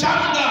kuhusu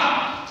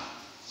Shamgar.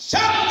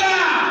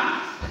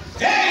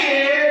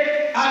 Yeye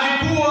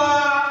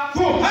alikuwa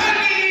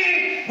kuhani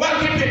wa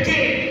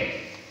kipekee.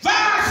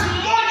 Verse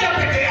 1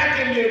 peke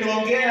yake ndio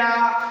inaongea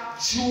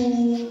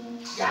juu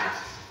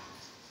yake.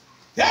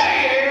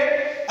 Yeye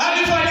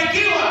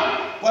alifanikiwa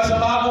kwa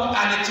sababu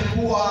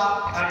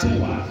alichukua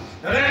hatua.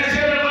 Nataka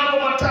niseme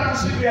mambo matatu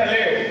siku ya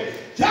leo.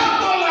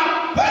 Jambo la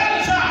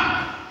kwanza,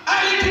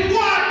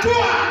 alichukua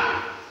hatua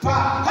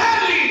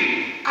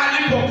pahali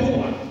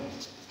alipokuwa.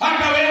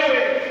 Hata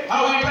wewe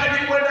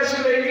hauhitaji kwenda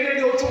shule nyingine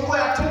ndio uchukue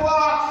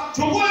hatua.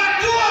 Chukua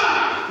hatua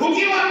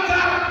ukiwa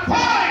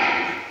Kapai.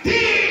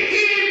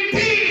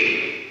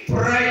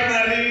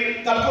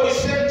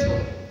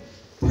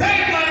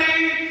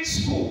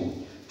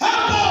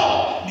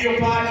 ndio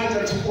pale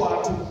utachukua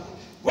hatua.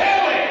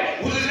 Wewe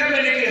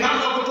usiseme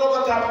nikihama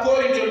kutoka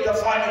Kapkoi ndio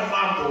utafanya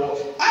mambo.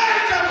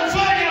 Acha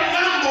kufanya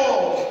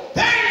mambo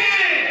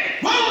penye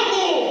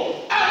Mungu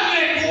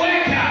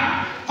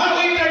amekuweka.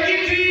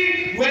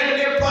 Hauhitajiki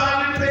uende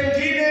pale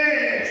pengine.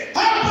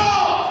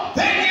 Hapo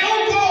penye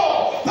uko,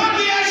 kwa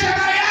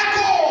biashara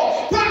yako,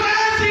 kwa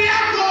kazi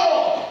yako,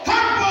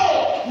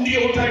 hapo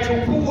ndio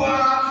utachukua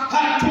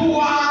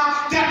hatua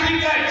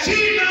katika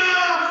jina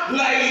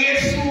la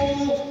Yesu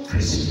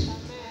Kristo.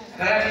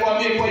 Na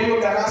nikwambie, kwa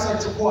hiyo darasa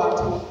chukua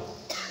hatua.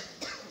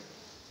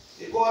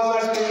 Iko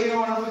wazazi wengine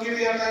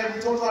wanafikiria hata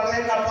mtoto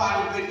ataenda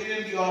pale pengine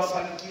ndio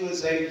afanikiwe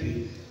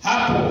zaidi.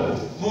 Hapo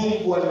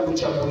Mungu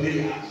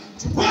alikuchagulia.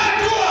 Chukua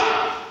hatua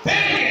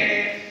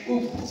penye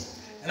uko.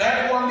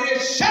 Na nikwambie,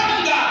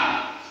 Shanga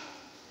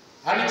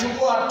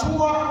alichukua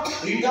hatua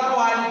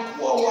ingawa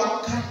alikuwa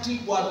wakati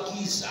wa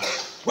giza.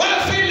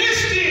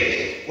 Wafilisti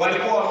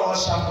walikuwa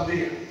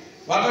wanawashambulia.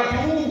 Wakati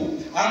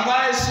huu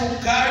ambaye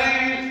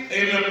sukari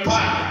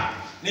imepanda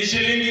ni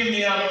shilingi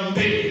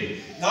 200,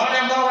 na wale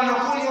ambao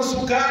wanakunywa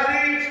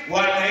sukari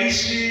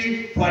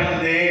wanaishi kwa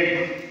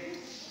neema.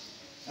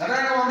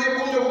 Nataka niwaambie,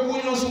 kumbe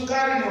kukunywa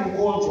sukari ni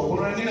ugonjwa.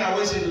 Kuna wengine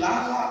hawezi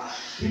lala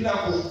bila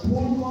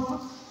kukunywa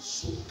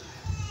sukari.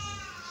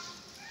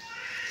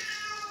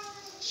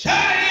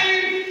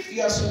 Chai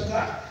ya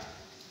sukari.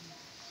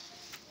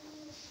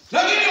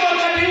 Lakini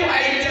wakati huu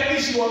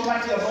haijalishi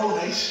wakati ambao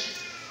unaishi.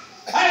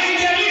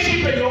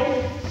 Haijalishi penye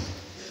uko.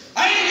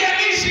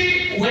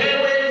 Haijalishi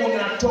wewe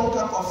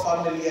unatoka kwa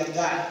familia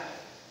gani.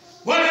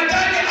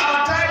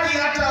 Hawataji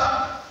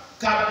hata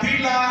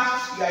kabila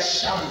ya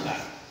Shanga.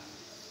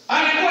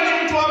 Alikuwa ni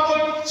mtu hapo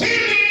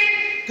chini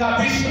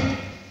kabisa,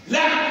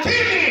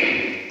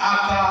 lakini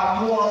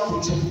akaamua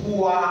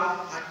kuchukua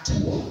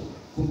hatua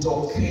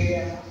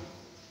kutokea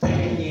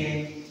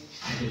penye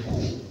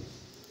alikuwa.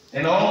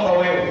 Ninaomba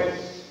wewe,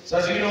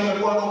 sasa hivi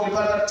umekuwa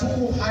ukipata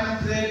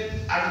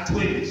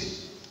 220.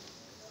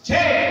 Je,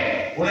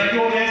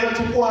 unajua unaweza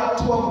kuchukua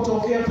hatua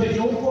kutokea penye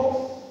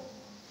uko?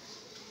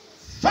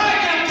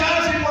 Fanya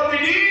kazi kwa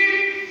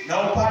bidii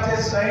na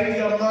upate zaidi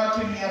ya maki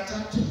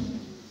 300.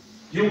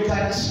 You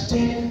can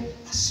take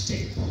a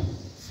step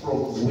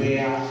from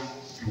where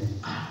you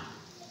are.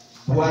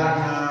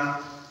 Bwana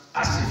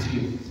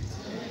asifiwe.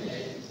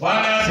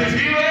 Bwana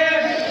asifiwe.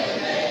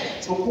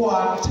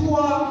 Chukua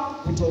hatua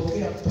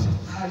kutokea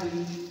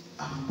pahali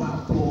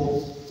ambapo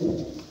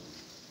uko.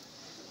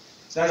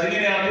 Saa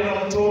zingine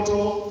hakuna mtoto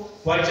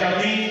kwa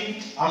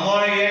jamii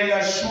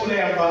anayeenda shule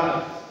ya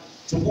mbali.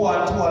 Chukua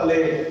hatua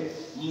leo.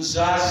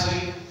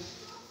 Mzazi,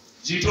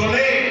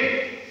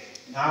 jitolee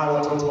na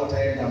watoto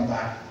wataenda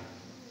mbali.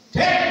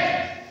 Take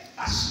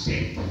a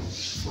step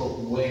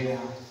from where you are.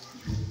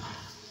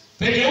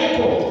 Penye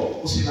uko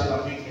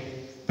usilalamike.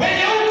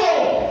 Penye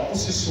uko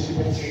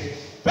usisumbuke.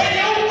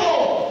 Penye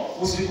uko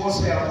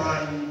usikose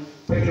amani.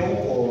 Penye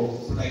uko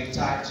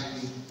tunahitaji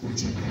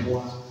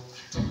kuchukua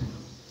hatua.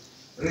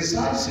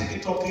 Results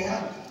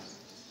ikitokea,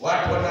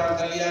 watu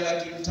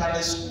wanaangalia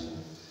kimtale school,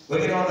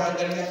 wengine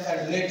wanaangalia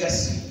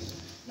legacy.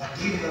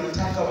 Lakini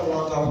nataka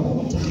mwaka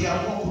huu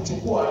tukiamua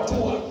kuchukua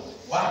hatua,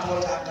 watu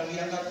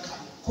wataangalia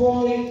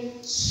Kapkoi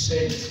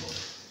Central,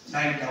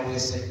 na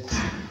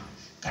inawezekana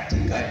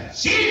katika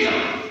jina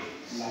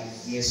la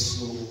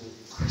Yesu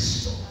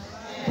Kristo.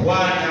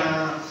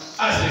 Bwana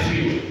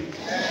asifiwe.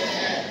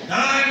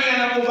 Nani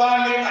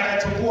anakubali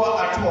atachukua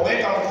hatua?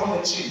 Weka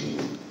mkono chini.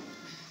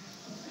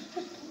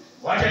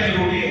 Wacha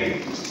nirudie.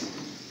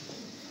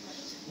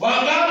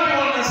 Wangapi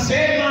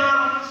wanasema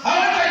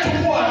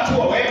hawatachukua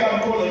hatua? Weka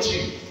mkono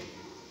chini.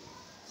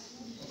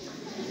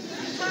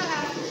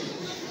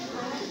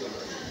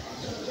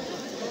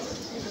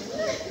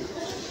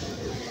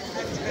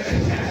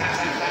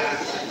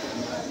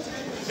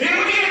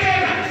 Nirudie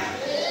tena.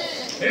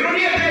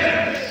 Nirudie tena.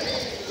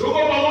 Tuko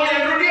pamoja,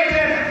 nirudie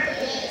tena.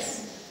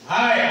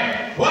 Haya,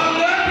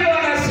 wangapi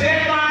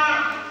wanasema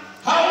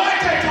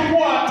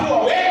hawatachukua hatua?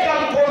 Weka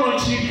mkono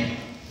chini.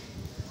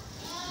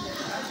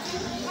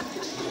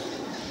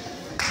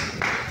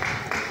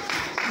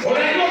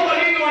 Unajua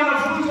kwa nini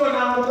wanafunzi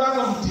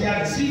wanaanguka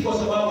mtihani? Si kwa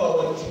sababu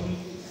hawajui.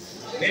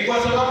 Ni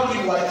kwa sababu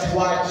ni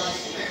wajuaji.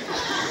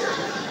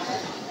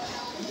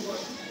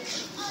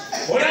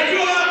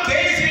 Unajua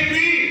KCB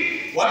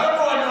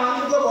watoto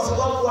wanaanguka kwa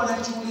sababu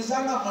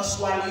wanajiulizana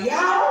maswali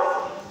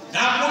yao na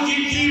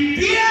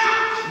kujijibia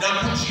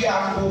na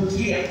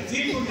kujiangukia.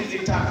 Vitu ni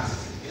vitatu: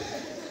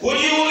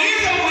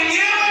 kujiuliza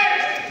mwenyewe,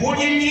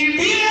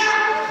 kujijibia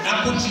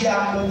na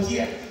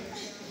kujiangukia.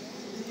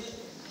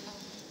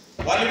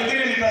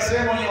 Walifikiri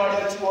nitasema ni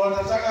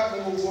watataka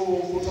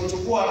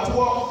kutochukua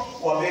hatua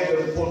wabebe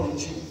mkono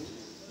juu.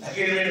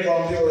 Lakini mimi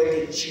nikamwambia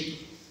weke chini.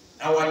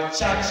 Na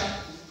wachache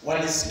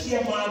walisikia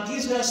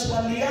maagizo ya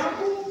swali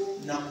yangu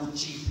na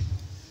kujibu.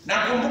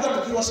 Nakumbuka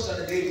tukiwa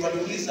standard 8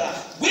 waliuliza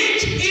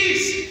which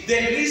is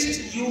the least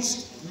used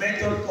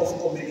method of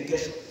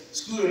communication.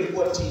 Siku hiyo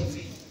ilikuwa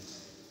TV.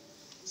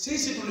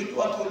 Sisi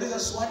tulikuwa tukiuliza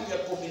swali ya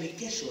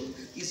communication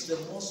is the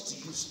most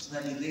used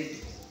na ni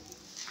radio.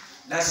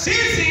 Na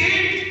sisi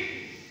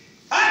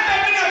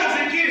hata bila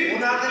kufikiri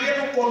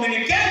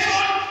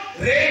communication,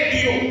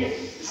 radio.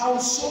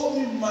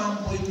 Hausomi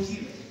mambo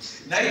mengine.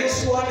 Na hiyo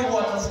swali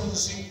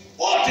wanafunzi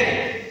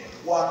wote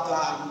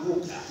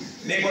wakaanguka.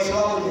 Ni kwa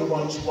sababu ni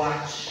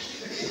wanchwaji.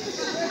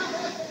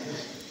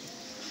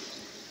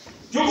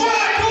 Chukua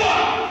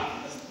hatua.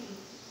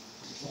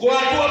 Chukua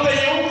hatua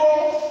penye huko.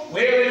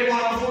 Wewe ni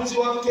mwanafunzi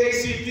wa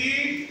KCP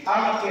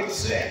ama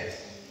KCSE.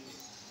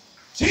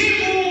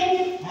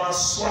 Jibu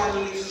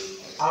maswali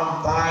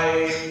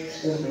ambaye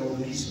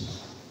umeulizwa.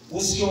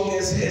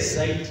 Usiongezee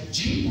zaidi.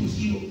 Jibu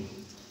hiyo.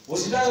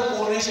 Usitaka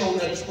kuonesha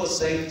unachukua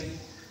zaidi.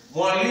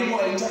 Mwalimu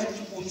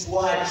hahitaji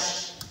ujuaji,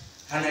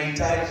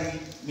 anahitaji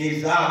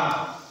nidhamu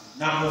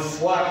na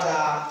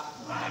kufuata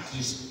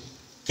maagizo.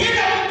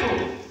 Kila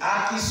mtu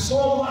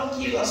akisoma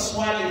kila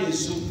swali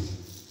vizuri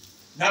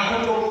na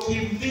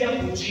kutokimbia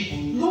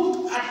kujibu,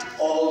 look at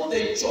all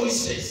the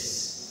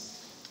choices.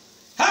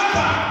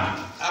 Hapa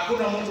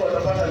hakuna mtu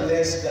atapata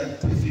less than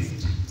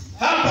 250.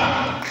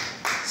 Hapa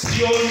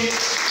sioni.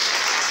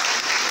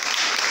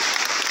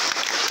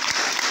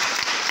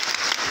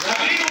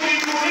 Lakini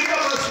ukiuliza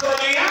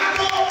maswali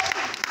yako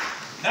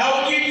na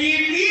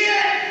ukikimbie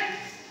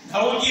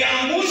na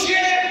ujiangushe,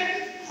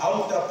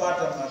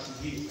 hautapata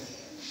makini.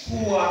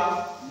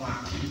 Kuwa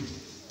makini.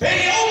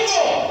 Penye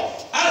huko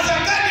as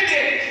a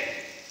candidate,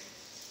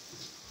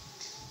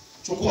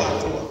 chukua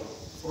hatua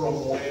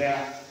from where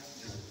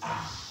you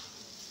are.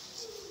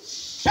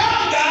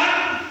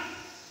 Shanga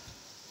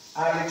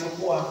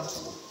alichukua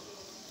hatua.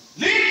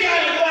 Linda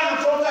alikuwa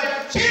anatoka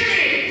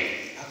chini,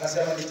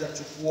 akasema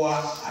nitachukua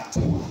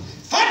hatua.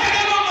 Hata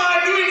kama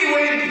maadui ni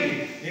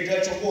wengi,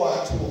 nitachukua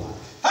hatua.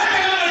 Hata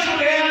kama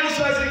shule yangu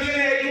saa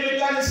zingine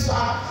haijulikani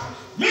sana,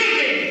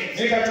 mimi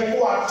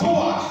nitachukua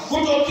hatua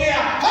kutokea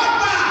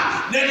hapa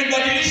na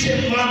nibadilishe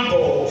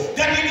mambo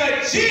katika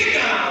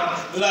jina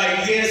la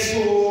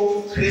Yesu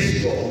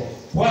Kristo.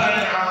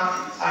 Bwana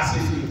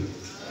asifiwe.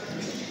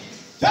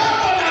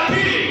 Jambo la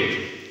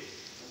pili,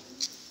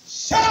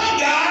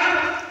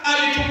 Shamgar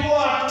alichukua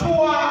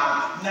hatua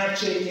na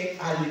chenye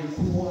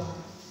alikuwa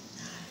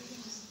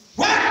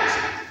what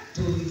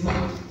do you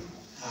have?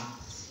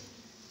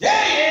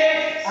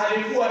 Yeye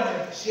alikuwa na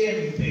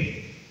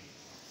jembe,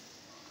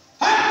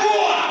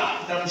 hakuwa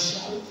na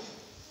mshauri,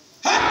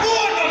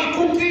 hakuwa na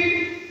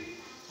mkuki,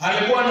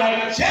 alikuwa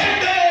na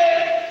jembe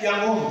ya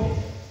ng'ombe.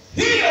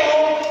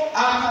 Hiyo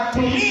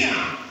akatumia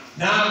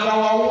na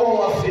akawaua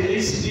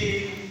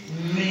Wafilisti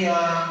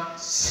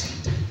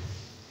 600.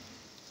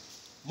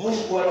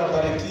 Mungu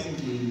anabariki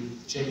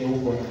chenye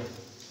uko na.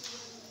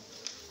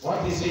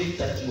 What is it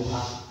that you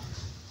have?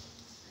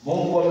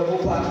 Mungu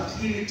amekupa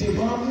akili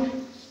timamu,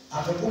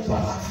 amekupa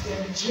afya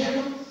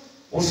njema.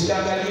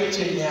 Usiangalie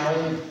chenye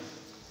hauna.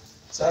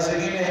 Saa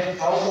zingine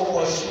hauko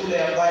kwa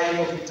shule ambayo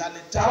iko Kitale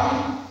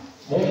Town.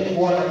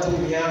 Mungu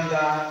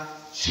anatumianga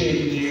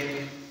chenye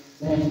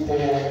uko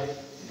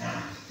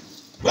na.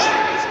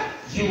 What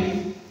you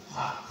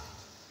have.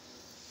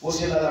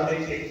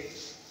 Usilalamike,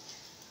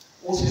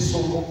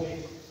 usisumbuke.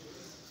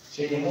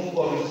 Chenye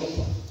Mungu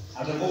amekupa,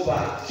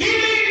 amekupa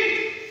akili,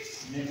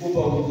 amekupa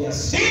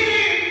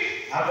ujasiri,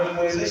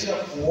 amekuwezesha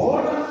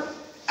kuona,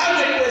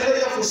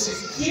 amekuwezesha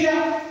kusikia,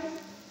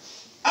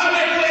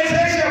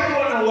 amekuwezesha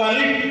kuwa na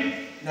walimu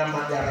na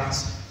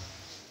madarasa.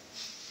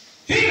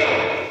 Hiyo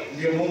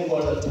ndio Mungu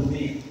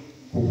atatumia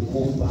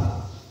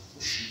kukupa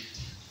ushindi.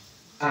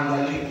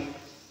 Angalia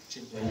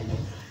chenye uko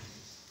nayo.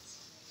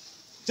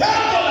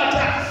 Jambo la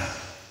tatu,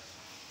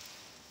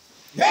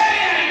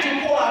 yeye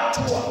alichukua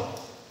hatua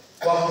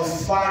kwa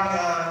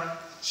kufanya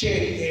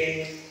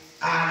chenye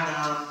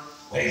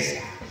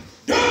anaweza.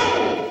 Do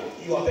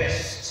your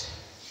best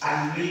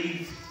and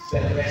leave the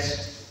rest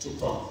to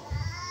God.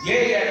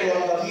 Yeye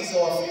aliwaangamiza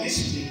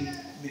Wafilisti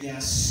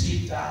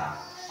 650.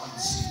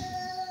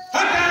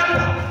 Hata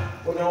hapa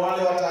kuna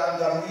wale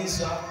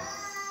wataangamiza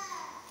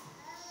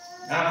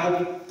na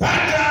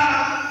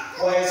kupata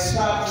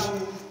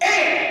wahesabu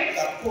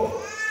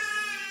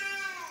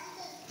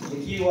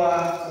lakini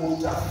ikiwa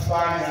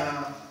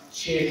utafanya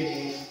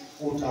chenye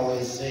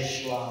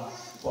utawezeshwa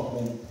kwa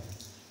Mungu.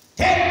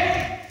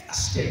 Take a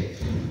step.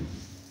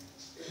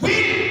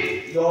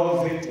 Win your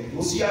own victory.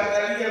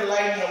 Usiangalie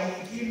line ya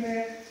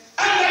mwingine,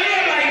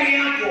 angalia line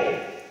yako.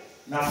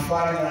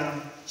 Nafanya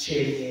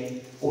chenye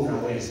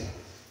unaweza.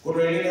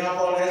 Kuna wengine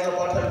hapa wanaweza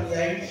pata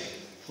 400,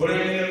 kuna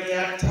wengine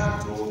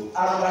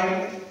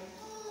 340,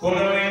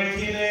 kuna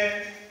wengine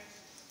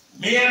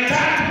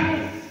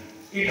 300.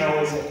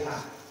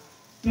 Inawezekana.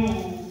 Do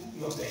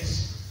your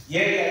best.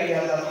 Yeye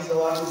aliangamiza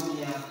watu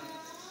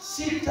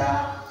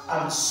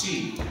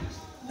 650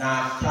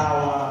 na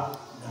akawa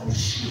na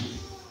ushindi.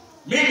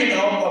 Mimi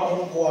naomba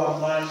Mungu wa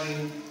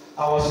amani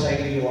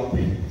awasaidie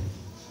wapendwa.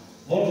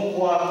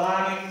 Mungu wa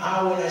amani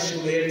awe na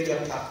shule yetu ya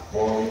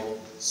Kaporo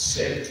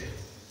Center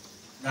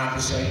na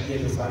tusaidie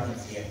tufanye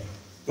vyema.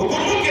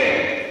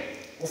 Tukumbuke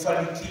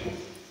kufanikiwa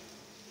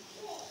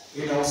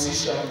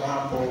inahusisha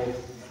mambo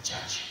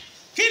machache.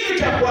 Kitu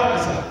cha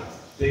kwanza,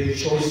 the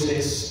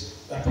choices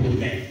that we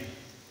make.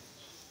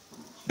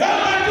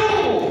 Number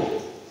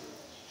 2,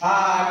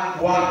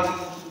 hard work,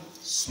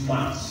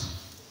 smart.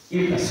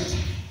 industry.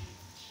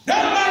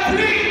 Number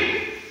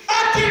 3,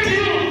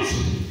 attitude.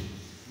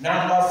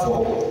 Number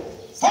 4,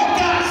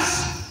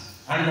 focus.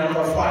 And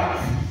number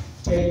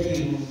 5,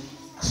 taking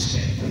a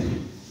step.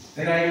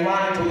 Nina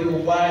imani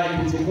tulikubali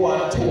kuchukua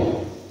hatua,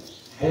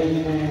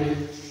 Mungu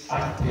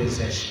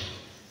atatuwezesha.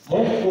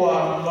 Mungu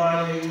wa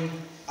amani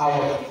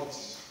awe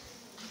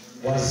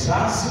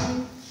wazazi,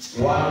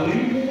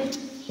 walimu,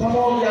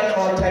 pamoja na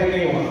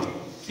watahiniwa,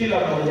 kila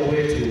mmoja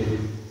wetu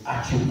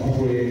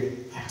achukue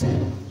hatua.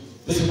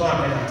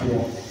 Tusimame na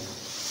tuombe.